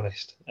 Let's be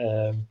honest.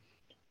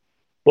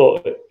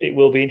 But it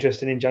will be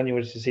interesting in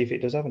January to see if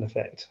it does have an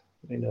effect.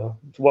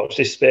 Watch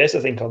this space, I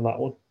think, on that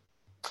one.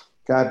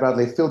 Guy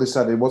Bradley, Phil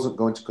decided he wasn't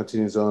going to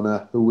continue as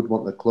owner. Who would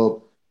want the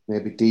club?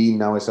 Maybe Dean,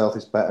 now his health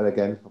is better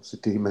again. Obviously,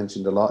 Dean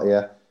mentioned a lot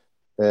here.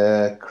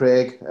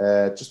 Craig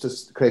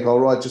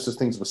Allroyd, just as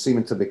things were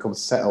seeming to become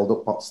settled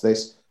up past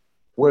this,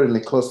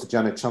 worryingly close to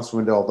January transfer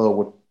window,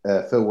 although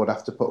Phil would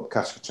have to put up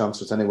cash for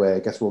transfers anyway. I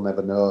guess we'll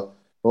never know.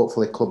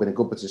 Hopefully, club in a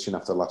good position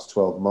after the last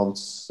 12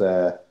 months.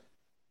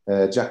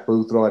 Jack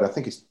Boothroyd, I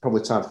think it's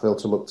probably time for Phil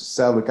to look to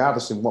sell,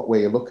 regardless in what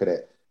way you look at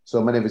it.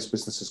 So many of his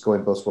businesses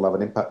going bust will have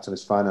an impact on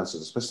his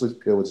finances, especially if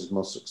Pure was his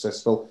most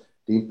successful.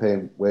 Dean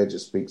paying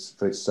wages speaks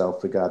for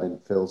itself regarding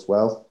Phil's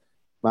wealth.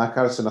 Mark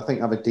Harrison, I think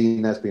having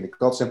Dean has been a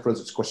godsend for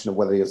us. It's a question of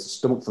whether he has the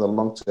stomach for the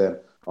long term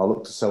or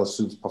look to sell as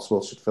soon as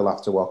possible should Phil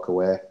have to walk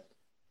away.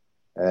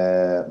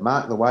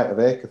 Mark the White of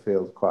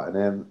Acrefield, quite a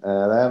name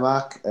there,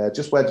 Mark.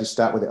 Just where do you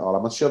start with it all?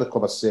 I'm not sure the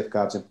club has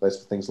safeguards in place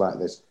for things like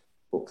this,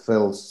 but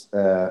Phil's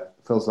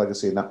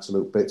legacy in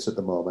absolute bits at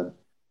the moment.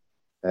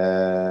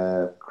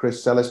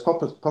 Chris Sellis,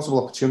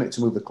 possible opportunity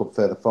to move the club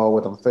further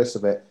forward. On the face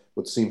of it,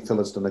 would seem Phil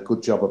has done a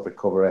good job of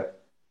recovery.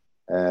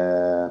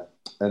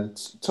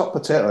 And Top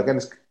Potato, again,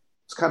 it's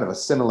kind of a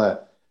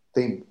similar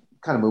thing,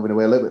 kind of moving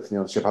away a little bit from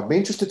the ownership. I'd be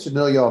interested to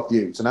know your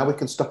views and how we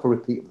can stop a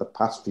repeat of the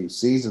past few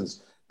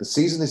seasons. The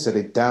season is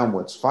headed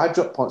downwards. 5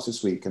 drop points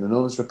this week and an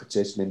owner's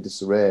reputation in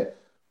disarray.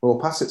 Well,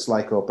 passits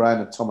like O'Brien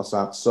and Thomas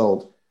aren't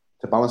sold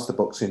to balance the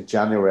books in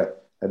January.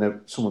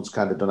 And someone's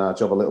kind of done our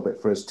job a little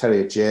bit for us.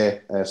 Terrier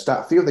J,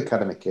 start a few of the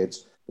academy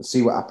kids and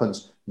see what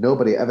happens.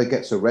 nobody ever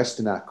gets a rest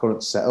in our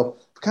current setup.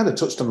 We've kind of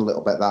touched on a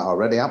little bit of that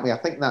already, haven't we? I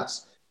think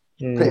that's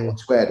pretty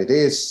much where it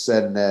is.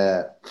 And,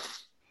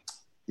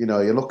 you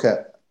look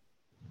at,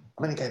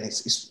 again,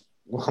 it's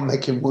I'm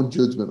making one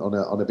judgment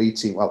on a B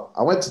team. Well,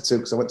 I went to two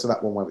because I went to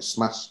that one where we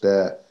smashed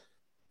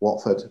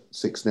Watford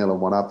 6-0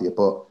 and what have you.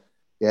 But,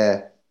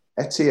 yeah,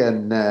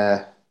 Etienne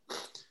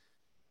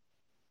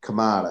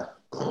Kamara,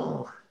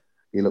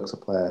 he looks a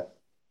player.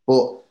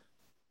 But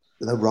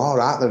they're raw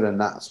out there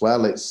and that as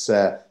well. It's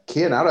Kian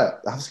Harrett.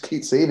 I just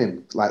keep seeing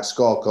him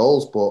score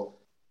goals, but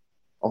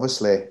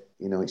obviously,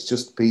 it's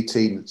just B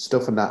team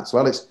stuff and that as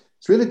well. It's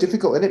really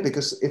difficult, isn't it?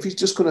 Because if he's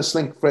just going to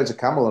sling Fraser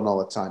Cameron all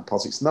the time,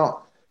 Pos, it's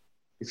not.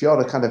 If you're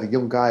a kind of a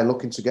young guy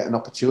looking to get an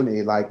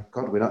opportunity,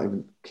 God, we're not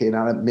even Kian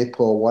Harrett,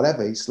 Mip or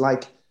whatever. It's even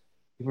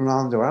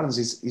Ronaldo Adams.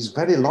 He's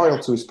very loyal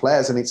to his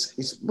players, and it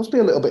must be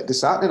a little bit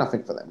disheartening, I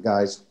think, for them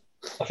guys.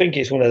 I think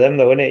it's one of them,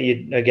 though, isn't it?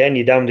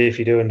 You're damned if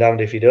you do and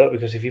damned if you don't,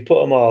 because if you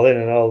put them all in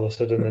and all of a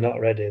sudden they're not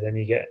ready, then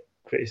you get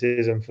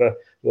criticism for,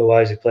 well,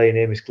 why is he playing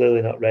him? He's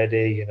clearly not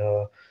ready.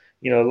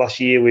 Last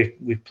year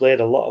we've played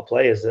a lot of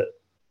players that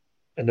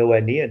are nowhere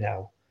near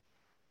now.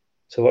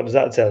 So what does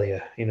that tell you?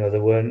 They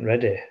weren't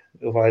ready.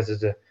 Otherwise,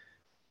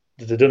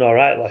 they've done all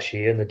right last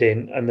year and they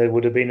didn't, and they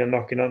would have been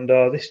knocking on the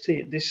door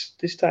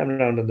this time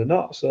around, and they're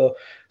not. So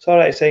it's all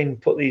right saying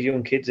put these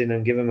young kids in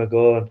and give them a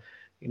go, and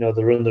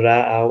they run their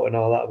heart out and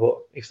all that. But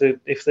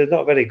if they're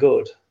not very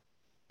good,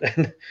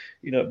 then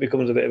it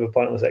becomes a bit of a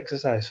pointless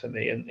exercise for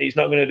me, and it's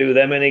not going to do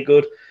them any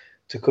good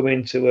to come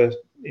into a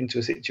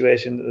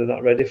situation that they're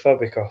not ready for,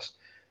 because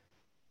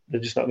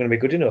they're just not going to be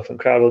good enough, and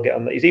crowd will get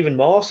on that. It's even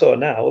more so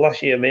now.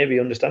 Last year, maybe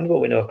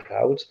understandable with no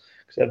crowds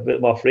because they had a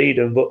bit more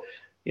freedom, but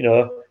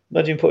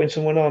imagine putting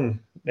someone on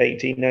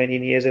 18,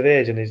 19 years of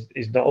age and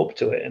he's not up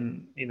to it,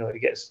 and he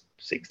gets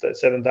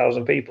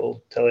 7,000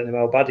 people telling him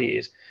how bad he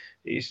is.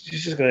 He's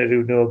just going to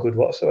do no good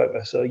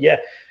whatsoever. So yeah,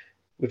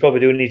 we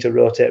probably do need to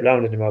rotate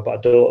around anymore, but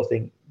I don't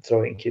think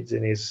throwing kids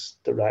in is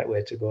the right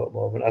way to go at the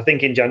moment. I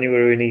think in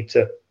January we need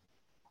to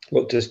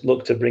look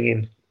to bring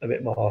in a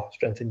bit more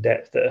strength and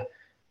depth that are,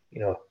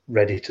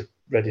 ready to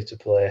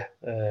play,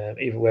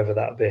 even whether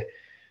that be,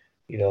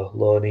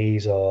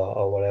 loanees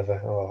or whatever,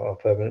 or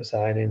permanent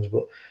signings.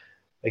 But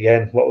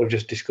again, what we've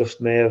just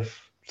discussed may have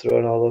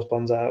thrown all those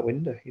bonds out the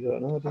window. You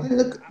don't know. I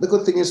think the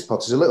good thing is,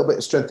 Potts, there's a little bit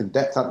of strength and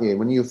depth, haven't you?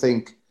 When you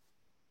think,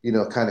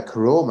 kind of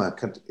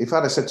Karoma, if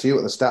I'd have said to you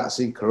at the start of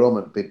seeing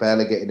Karoma be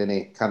barely getting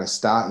any kind of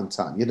starting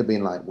time, you'd have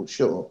been like, well,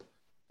 shut up.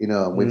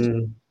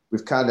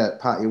 We've kind of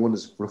party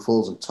wonders,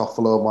 Ruffles and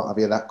Toffolo and what have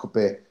you. That could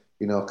be,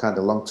 kind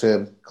of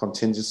long-term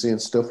contingency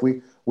and stuff.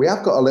 We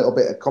have got a little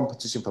bit of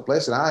competition for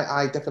place, and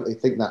I definitely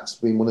think that's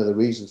been one of the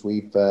reasons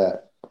we've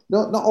not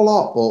a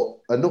lot,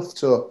 but enough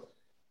to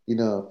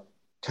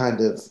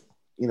kind of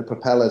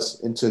propel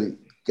us into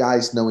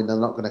guys knowing they're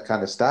not going to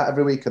kind of start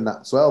every week and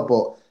that as well.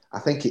 But I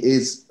think it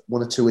is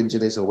 1 or 2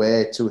 injuries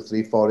away, 2 or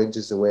 3, 4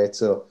 injuries away.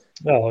 So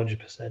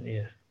 100%,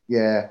 yeah.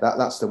 Yeah,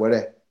 that's the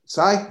worry.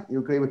 Si, you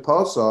agree with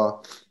Pos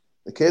or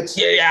the kids?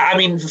 Yeah. I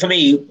mean, for me,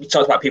 you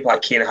talked about people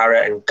like Kian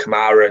Harrett and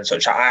Kamara and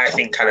such. I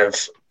think kind of,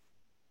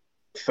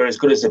 for as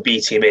good as the B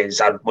team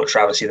is, I'd much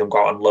rather see them go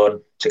out on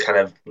loan to kind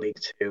of League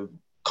Two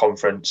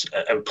conference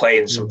and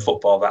playing some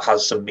football that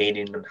has some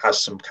meaning and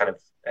has some kind of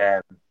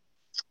that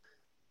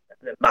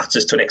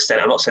matters to an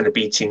extent. I'm not saying the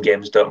B team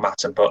games don't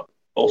matter, but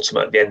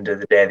ultimately at the end of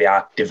the day, they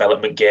are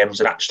development games,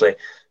 and actually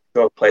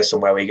go play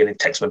somewhere where you're going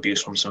to take some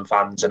abuse from some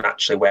fans, and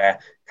actually where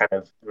kind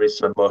of there is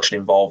some emotion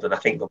involved, and I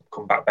think they'll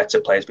come back better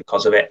players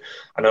because of it.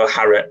 I know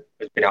Harrett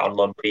has been out on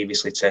loan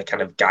previously to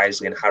kind of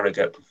Guiseley and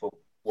Harrogate for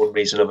one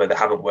reason or another. They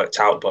haven't worked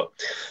out, but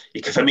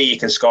you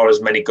can score as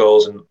many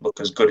goals and look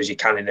as good as you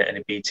can in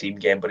a B team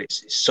game, but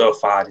it's so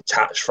far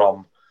detached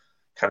from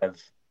kind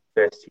of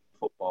first team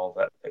football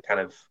that kind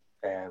of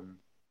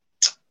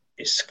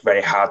it's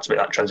very hard to make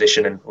that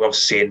transition. And we're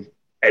obviously seeing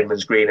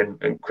Edmonds Green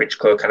and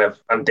Critchlow kind of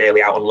and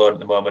Daly out on loan at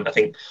the moment. I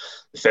think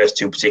the first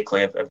two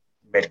particularly have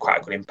made quite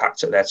a good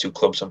impact at their two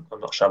clubs. I'm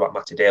not sure about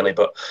Matty Daly,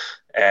 but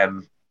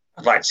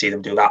I'd like to see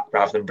them do that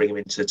rather than bring him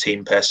into the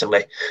team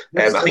personally.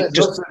 I think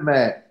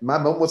my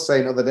mum was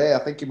saying the other day, I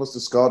think he must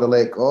have scored a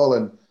late goal,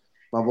 and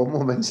my mum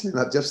was mentioning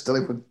that Jeff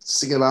Stilling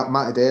singing about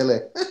Matty Daly.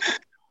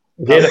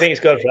 Yeah, I think he's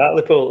got for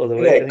Hartlepool the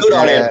way. Yeah, good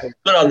on him.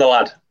 Good on the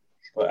lad.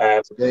 But,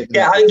 I think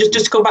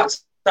just to come back to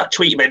that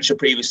tweet you mentioned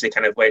previously,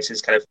 kind of where it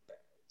says kind of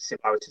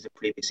similarities of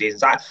previous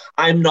seasons.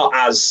 I'm not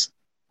as.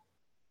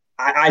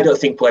 I don't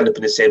think we'll end up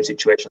in the same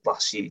situation as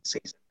last season.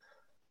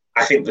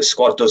 I think the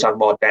squad does have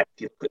more depth.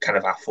 You look at kind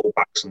of our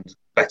full-backs and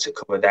better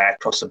cover there,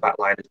 across the back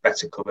line is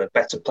better covered,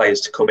 better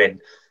players to come in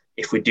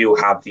if we do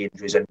have the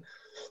injuries. And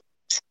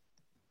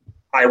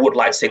I would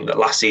like to think that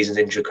last season's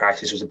injury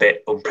crisis was a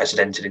bit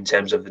unprecedented in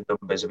terms of the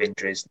numbers of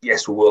injuries.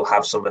 Yes, we will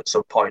have some at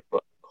some point,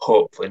 but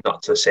hopefully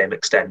not to the same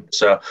extent.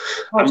 So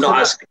I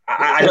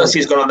don't see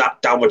us going on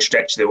that downward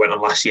trajectory that went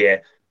on last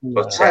year.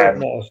 But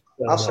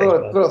I'll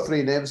throw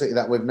 3 names at you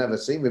that we've never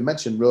seen. We've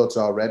mentioned Rhodes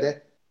already,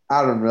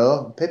 Aaron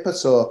Rowe, Pippa.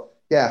 So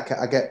yeah,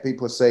 I get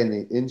people saying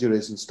the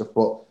injuries and stuff,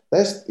 but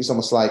it's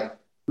almost like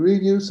 3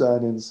 new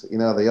signings. You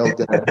know, the old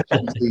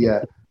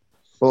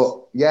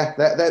but yeah,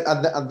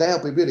 and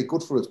they'll be really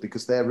good for us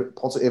because they're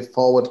positive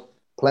forward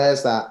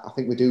players that I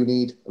think we do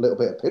need a little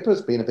bit of.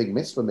 Pippa's been a big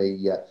miss for me.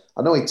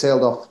 I know he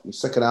tailed off the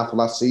second half of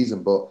last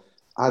season, but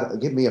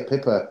give me a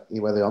Pippa,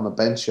 whether on the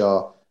bench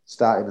or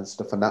starting and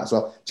stuff and that as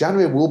well.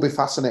 January will be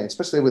fascinating,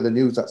 especially with the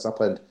news that's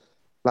happened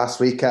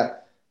last week. I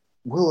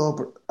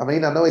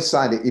know he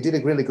signed it. He did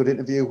a really good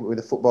interview with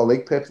the Football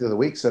League paper the other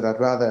week. Said I'd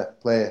rather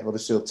play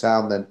Huddersfield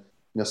Town than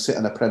sit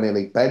on a Premier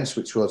League bench,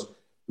 which was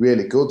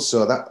really good.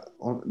 So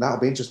that'll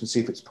be interesting to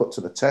see if it's put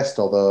to the test.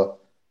 Although,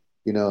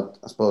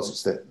 I suppose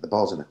it's the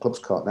ball's in the club's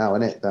court now,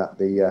 isn't it?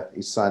 That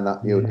he's signed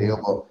that new deal.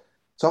 But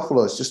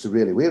Toffolo is just a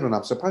really weird one.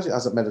 I'm surprised it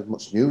hasn't made as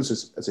much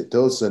news as it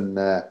does. And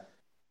a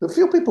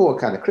few people were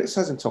kind of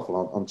criticising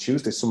Toffolo on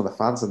Tuesday. Some of the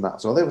fans and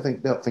that, so they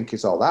don't think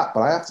he's all that.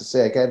 But I have to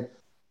say again,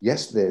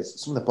 yesterday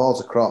some of the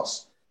balls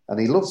across, and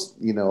he loves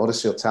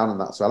Huddersfield Town and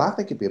that as well. I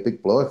think it'd be a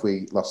big blow if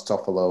we lost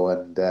Toffolo,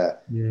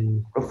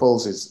 and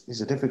Ruffles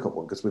is a difficult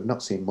one because we've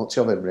not seen much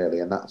of him really,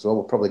 and that as well.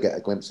 We'll probably get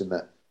a glimpse in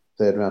the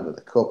third round of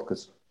the cup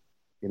because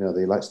he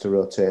likes to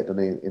rotate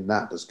in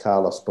that does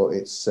Carlos. But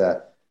it's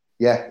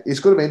it's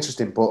going to be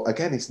interesting. But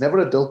again, it's never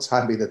a dull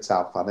time being a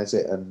Town fan, is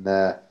it? And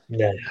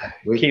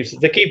keeps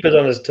the keepers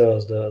on his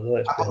toes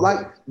though.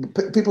 Like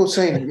people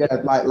saying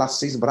like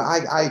last season, but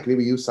I agree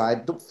with you, Si. I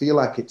don't feel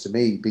like it to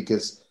me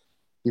because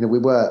we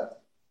were.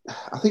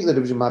 I think the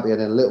division might be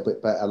in a little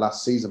bit better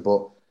last season,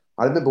 but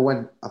I remember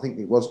when I think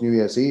it was New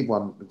Year's Eve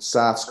when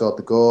Sarr scored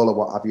the goal or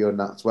what have you and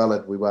that as well,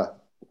 and we were,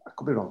 I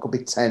could be wrong, could be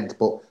 10th,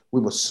 but we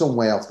were some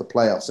way off the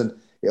playoffs, and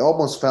it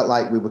almost felt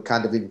like we were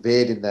kind of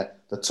invading the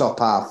top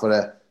half for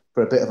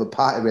a bit of a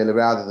party really,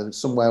 rather than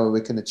somewhere where we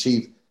can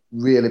achieve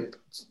really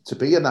to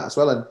be in that as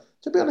well. And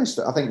to be honest,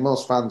 I think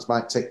most fans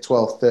might take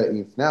 12th,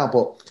 13th now,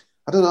 but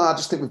I don't know, I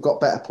just think we've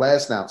got better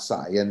players now,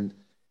 Si, and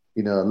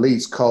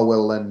Leeds,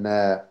 Colwell and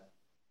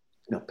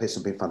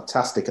Pearson been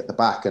fantastic at the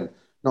back, and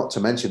not to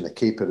mention the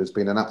keeper has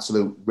been an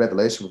absolute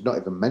revelation. We've not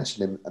even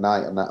mentioned him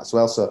tonight and that as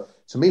well. So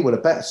to me, we're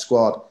a better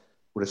squad,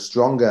 we're a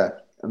stronger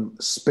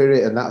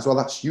spirit and that as well.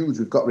 That's huge.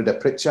 We've got rid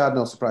of Pritchard.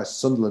 No surprise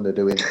Sunderland are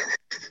doing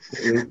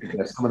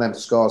some of them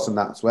scores and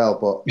that as well.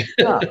 But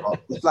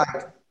it's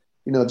like,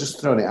 just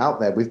throwing it out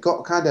there. We've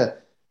got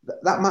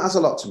that matters a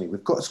lot to me.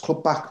 We've got his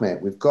club back,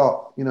 mate. We've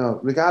got,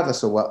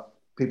 regardless of what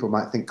people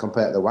might think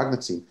compared to the Wagner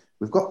team,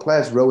 we've got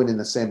players rowing in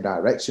the same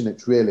direction.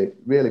 It's really,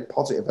 really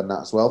positive in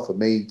that as well for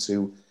me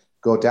to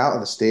go down to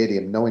the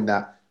stadium knowing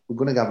that we're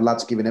going to have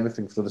lads giving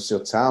everything for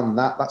Huddersfield Town. And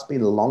that's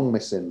been long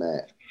missing,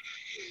 mate.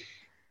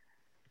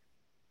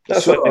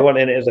 That's what you want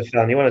in it as a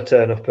fan. You want to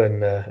turn up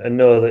and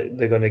know that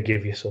they're going to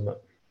give you something.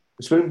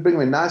 Which will bring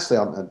me nicely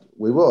on. And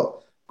we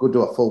will go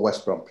do a full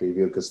West Brom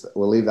preview because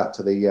we'll leave that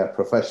to the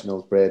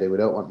professionals, Brady. We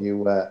don't want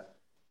you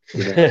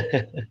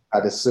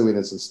kind of suing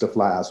us and stuff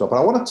like that as well.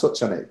 But I want to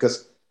touch on it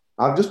because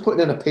I'm just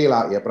putting an appeal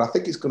out here, but I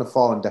think it's going to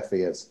fall on deaf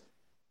ears.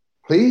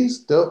 Please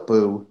don't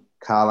boo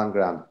Karlan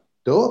Grant.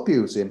 Don't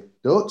abuse him.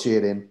 Don't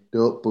cheer him.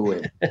 Don't boo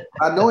him.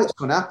 I know it's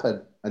going to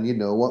happen, and you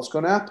know what's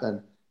going to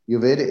happen.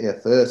 You've heard it here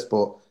first,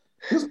 but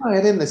just my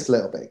head in this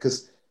little bit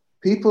because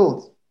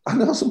I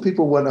know some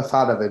people weren't a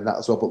fan of him that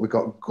as well, but we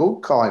got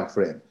good coin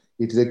for him.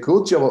 He did a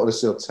good job at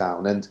Huddersfield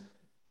Town,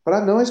 but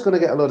I know he's going to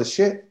get a load of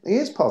shit. He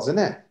is, Poz, isn't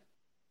it?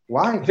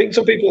 Why? I think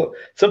some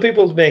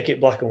people make it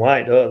black and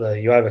white, don't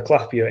they? You either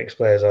clap your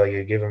ex-players or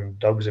you give them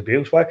dogs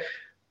abuse. Why?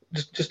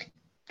 Just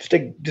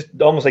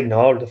almost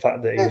ignore the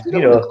fact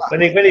that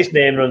when his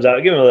name runs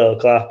out, give him a little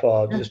clap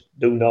or just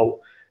do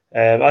note.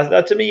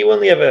 To me, you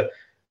only ever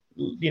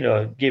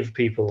give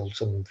people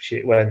some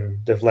shit when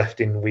they've left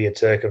in weird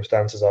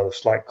circumstances or they've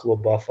slacked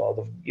club off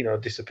or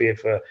they've disappeared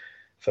for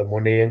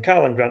money. And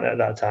Karlan Grant at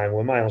that time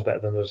were miles better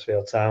than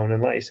Huddersfield Town.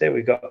 And like you say,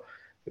 we got a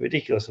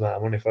ridiculous amount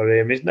of money for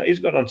him. He's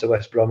gone on to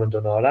West Brom and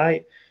done all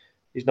right.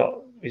 He's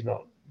not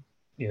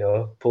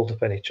pulled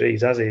up any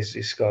trees, has he?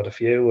 He's scored a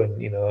few,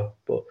 and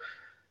but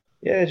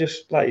yeah,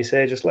 just like you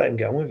say, just let him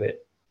get on with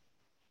it.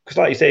 Because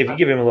like you say, if you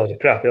give him a load of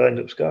crap, he'll end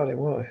up scoring,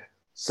 won't he?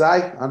 Si,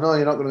 I know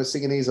you're not going to be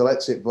singing Ease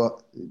Electric,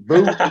 but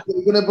boo,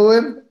 you're going to boo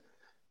him?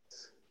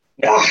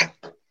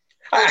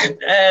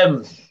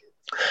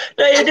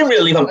 No, he didn't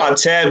really leave on bad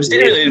terms.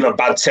 Did he?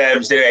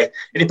 It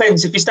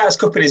depends. If he starts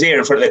cupping his ear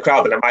in front of the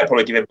crowd, then I might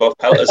probably give him both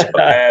pelters.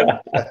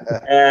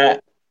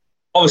 But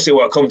obviously,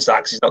 what comes to that,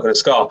 because he's not going to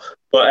score.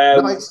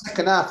 But it's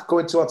second half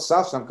going towards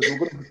Southam because we're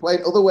going to be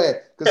playing other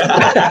way. Because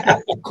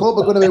the club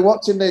are going to be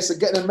watching this and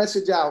getting a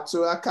message out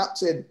to our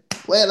captain,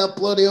 playing a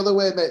bloody other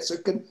way, mate, so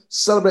we can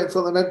celebrate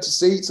from the empty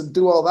seats and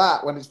do all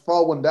that when it's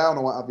 4-1 down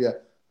or what have you.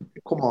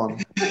 Come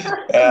on.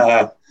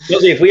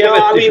 If we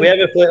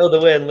ever play other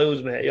way and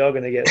lose, mate, you're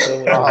going to get so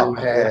much.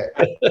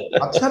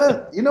 I'm trying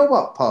to, you know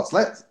what, Poz?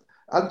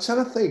 I'm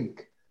trying to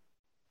think.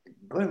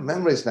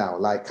 Memories now,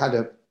 like kind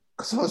of,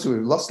 because obviously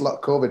we've lost a lot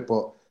of COVID,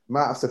 but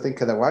might have to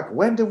think of the WAG.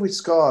 When did we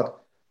scored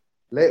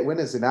late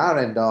winners in our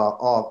end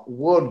or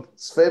won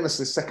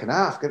famously second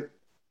half?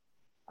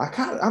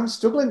 I'm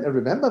struggling to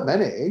remember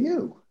many. Are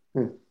you?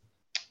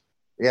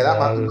 Yeah, that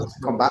might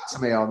come back to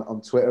me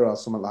on Twitter or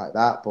something like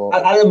that. But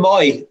Alan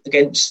Moy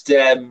against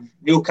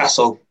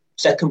Newcastle,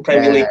 second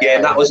Premier League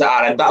game. That was at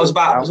Ireland. That was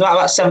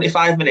about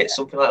 75 minutes,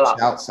 something like that.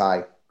 Shout,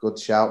 Si. Good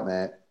shout,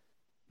 mate.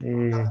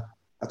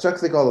 I tried to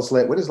think all those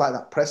late winners like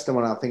that Preston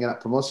one. I'm thinking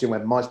that promotion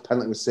when Moy's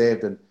penalty was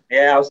saved and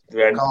I was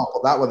doing.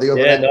 But that were the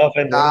other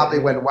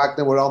Derby when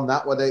Wagner were on.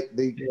 That were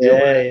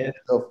the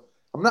stuff.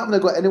 I'm not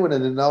going to go anyone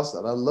in the North.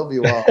 I love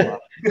you all. Man.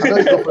 I know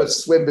you go for a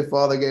swim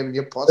before the game and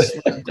you're posh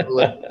and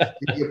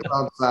your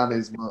proud fan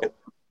is, but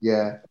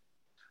yeah.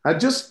 And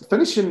just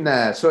finishing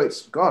there. So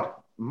it's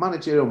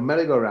managerial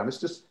merry-go-round.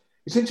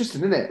 It's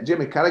interesting, isn't it?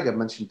 Jamie Carragher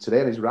mentioned today,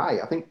 and he's right.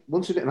 I think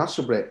once the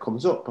international break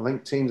comes up, I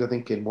think teams are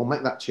thinking we'll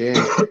make that change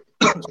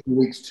 2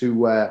 weeks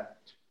to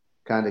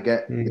kind of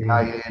get the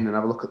guy in and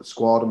have a look at the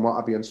squad and what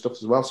have you and stuff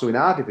as well. So in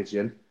our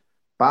division,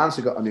 Barnes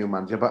have got a new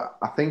manager, but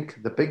I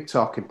think the big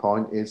talking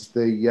point is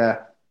the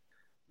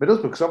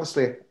Middlesbrough, because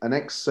obviously an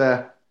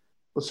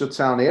ex-Huddersfield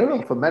Town hero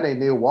for many,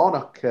 Neil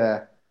Warnock.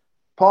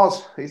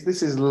 This is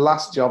his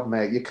last job,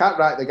 mate. You can't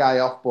write the guy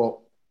off, but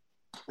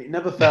it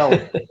never felt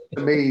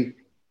to me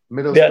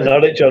Middlesbrough. Yeah,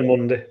 Norwich on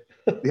Monday.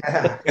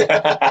 Yeah,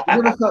 it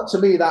never felt to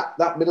me that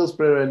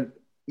Middlesbrough and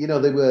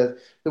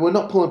they were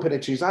not pulling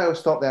penalties. I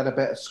always thought they had a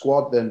better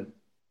squad than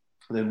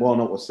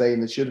Warnock was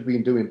saying. They should have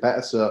been doing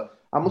better. So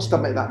I must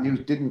admit that news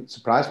didn't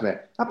surprise me.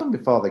 It happened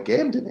before the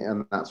game, didn't it?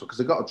 And that's because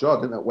they got a draw,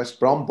 didn't it, at West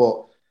Brom?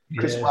 But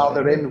Chris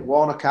Wilder in,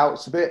 Warnock out.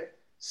 It's a bit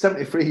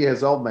 73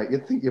 years old, mate.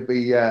 You'd think you'd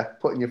be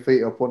putting your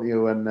feet up, wouldn't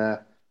you? And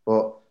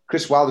but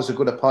Chris Wilder's a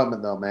good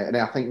appointment, though, mate. And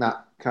I think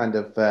that kind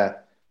of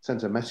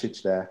sends a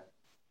message there.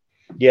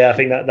 Yeah, I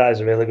think that is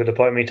a really good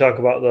appointment. You talk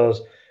about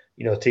those,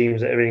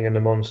 teams that are in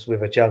the months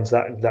with a chance.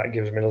 That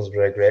gives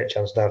Middlesbrough a great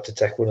chance now to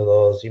take one of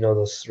those,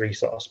 those 3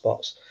 sort of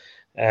spots.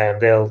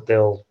 And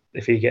they'll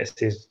if he gets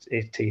his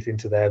teeth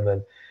into them,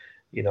 and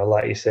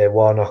like you say,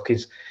 Warnock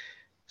is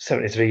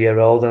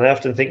 73-year-old, and I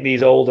often think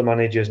these older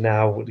managers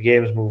now, the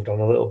game's moved on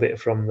a little bit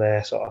from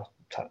their sort of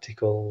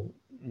tactical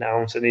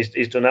nouns, and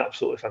he's done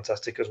absolutely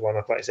fantastic as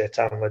Warnock, like I say,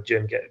 town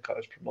legend, got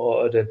us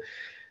promoted, and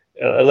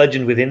a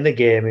legend within the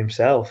game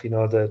himself.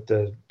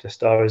 The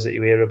stories that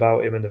you hear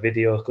about him and the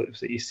video clips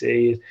that you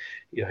see,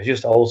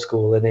 just old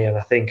school, isn't he? And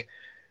I think,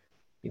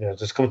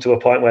 there's come to a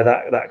point where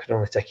that can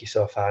only take you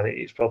so far.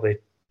 And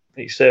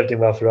it's served him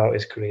well throughout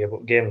his career,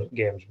 but games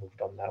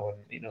moved on now,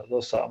 and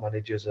those sort of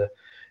managers are,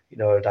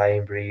 a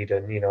dying breed,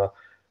 and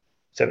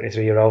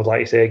 73-year-old,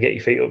 like you say, get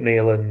your feet up,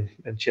 Neil, and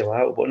chill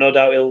out. But no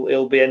doubt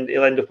he'll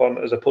end up on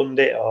as a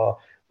pundit or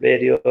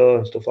radio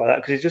and stuff like that,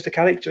 because he's just a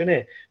character, isn't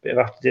he? Bit of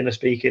after dinner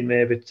speaking,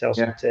 maybe to tell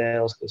some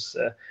tales, because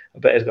I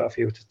bet he's got a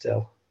few to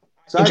tell.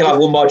 I think he'll have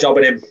one more job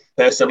in him,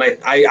 personally.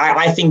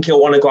 I think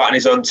he'll want to go out on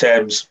his own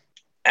terms,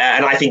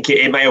 and I think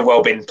he may have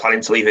well been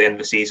planning to leave at the end of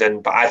the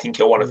season, but I think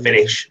he'll want to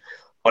finish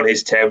on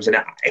his terms. And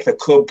if a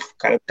club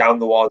kind of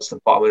down towards the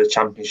bottom of the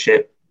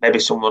Championship, maybe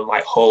someone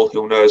like Hull,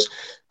 who knows,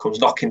 comes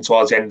knocking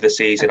towards the end of the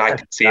season, I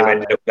can see him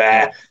ending up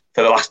there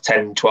for the last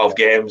 10, 12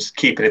 games,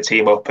 keeping the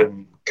team up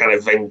and kind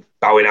of then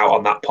bowing out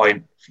on that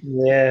point.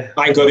 Yeah.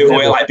 Might go the other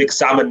way like Big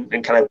Sam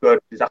and kind of go,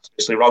 is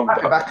absolutely wrong.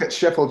 Back at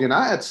Sheffield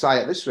United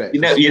side at this rate.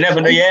 You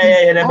never know.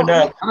 Yeah, you never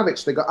know.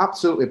 They got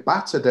absolutely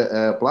battered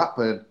at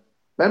Blackburn.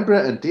 Ben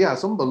Brereton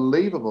Diaz,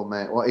 unbelievable,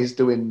 mate, what he's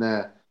doing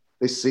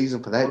this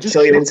season for them.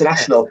 Chilean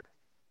international.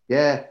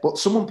 Yeah, but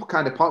someone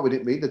kind of pointed, we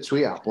didn't read the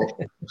tweet out,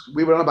 but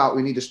we were on about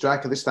we need a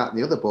striker, this, that, and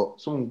the other,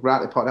 but someone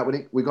rightly pointed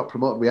out we got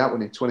promoted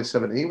in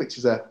 2017, which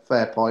is a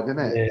fair point, isn't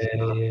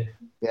it?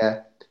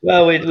 Yeah.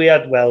 Well, we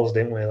had Wells,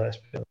 didn't we? Let's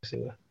be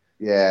honest.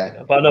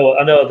 Yeah. But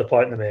I know the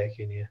point they're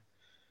making, yeah.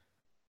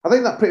 I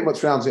think that pretty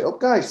much rounds it up,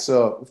 guys.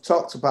 So we've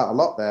talked about a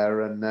lot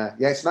there, and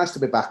it's nice to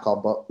be back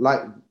on, but like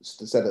I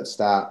said at the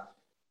start,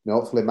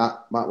 hopefully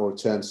Matt will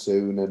return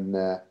soon,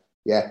 and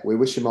we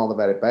wish him all the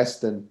very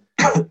best, and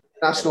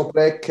national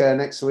break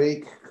next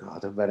week.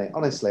 God,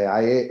 honestly,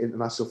 I hate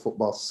international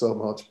football so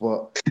much,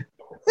 but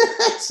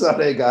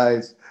sorry,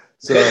 guys.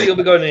 So you'll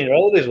be going in your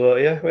oldies,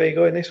 won't you? Where are you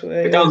going this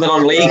way? Get down the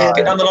non-league.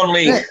 Get down the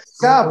non-league.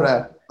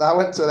 Scarborough. I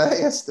went to that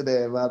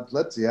yesterday, man.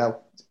 Bloody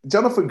hell.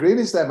 Jonathan Green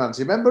is there, man.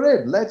 Do you remember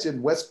him?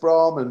 Legend, West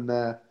Brom, and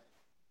They're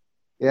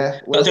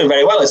doing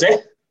very well, is he?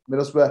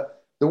 Middlesbrough.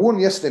 They won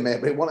yesterday,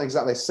 mate, but it wasn't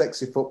exactly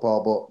sexy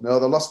football. But no,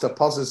 they lost to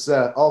Poz's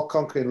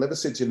all-conquering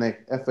Liversidge in the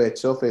FA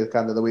Trophy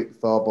kind of the week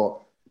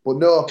before. But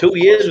no. 2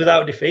 years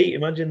without defeat,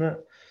 imagine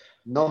that.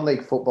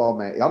 Non-league football,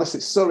 mate. Honestly,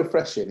 it's so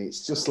refreshing.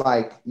 It's just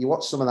like you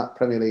watch some of that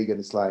Premier League and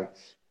it's like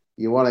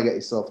you want to get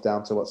yourself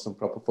down to watch some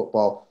proper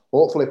football.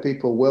 Hopefully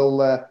people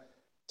will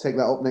take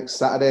that up next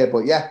Saturday.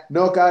 But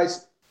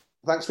guys,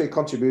 thanks for your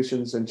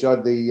contributions.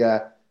 Enjoyed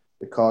the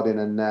recording,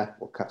 and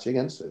we'll catch you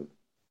again soon.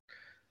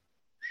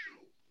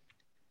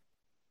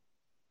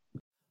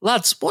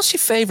 Lads, what's your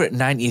favourite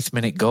 90th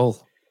minute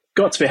goal?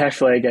 Got to be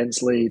Heffley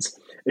against Leeds.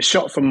 A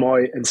shot from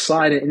Moy and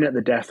sliding in at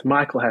the death,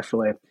 Michael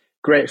Heffley.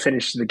 Great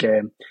finish to the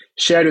game.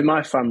 Shared with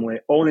my family,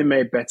 only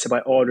made better by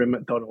ordering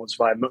McDonald's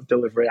via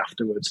McDelivery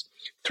afterwards.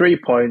 3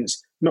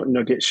 points,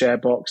 McNugget share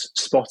box,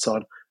 spot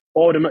on.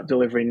 Order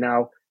McDelivery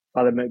now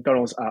by the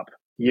McDonald's app.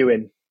 You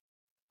in.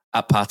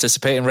 At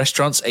participating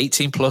restaurants,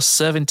 18 plus,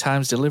 serving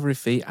times, delivery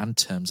fee and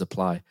terms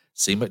apply.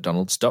 See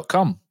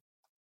mcdonalds.com.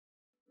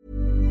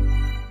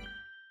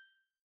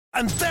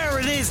 And there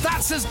it is,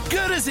 that's as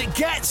good as it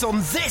gets on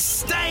this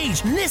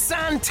stage.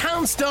 Nissan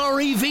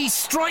Townstar EV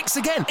strikes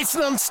again. It's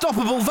an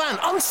unstoppable van,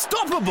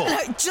 unstoppable.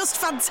 Just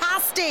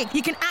fantastic.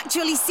 You can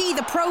actually see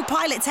the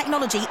ProPilot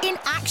technology in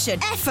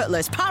action.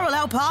 Effortless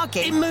parallel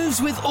parking. It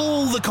moves with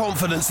all the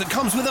confidence that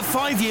comes with a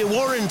 5-year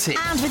warranty.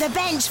 And with a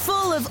bench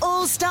full of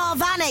all-star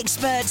van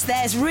experts,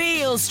 there's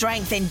real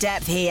strength in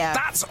depth here.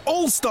 That's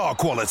all-star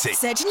quality.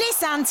 Search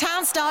Nissan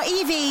Townstar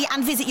EV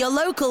and visit your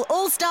local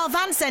all-star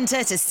van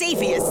centre to see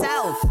for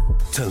yourself.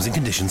 Terms and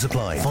conditions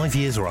apply. 5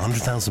 years or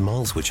 100,000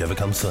 miles, whichever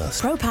comes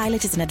first.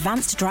 ProPilot is an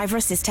advanced driver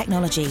assist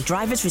technology.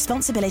 Driver's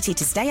responsibility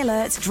to stay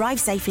alert, drive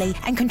safely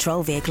and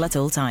control vehicle at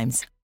all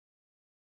times.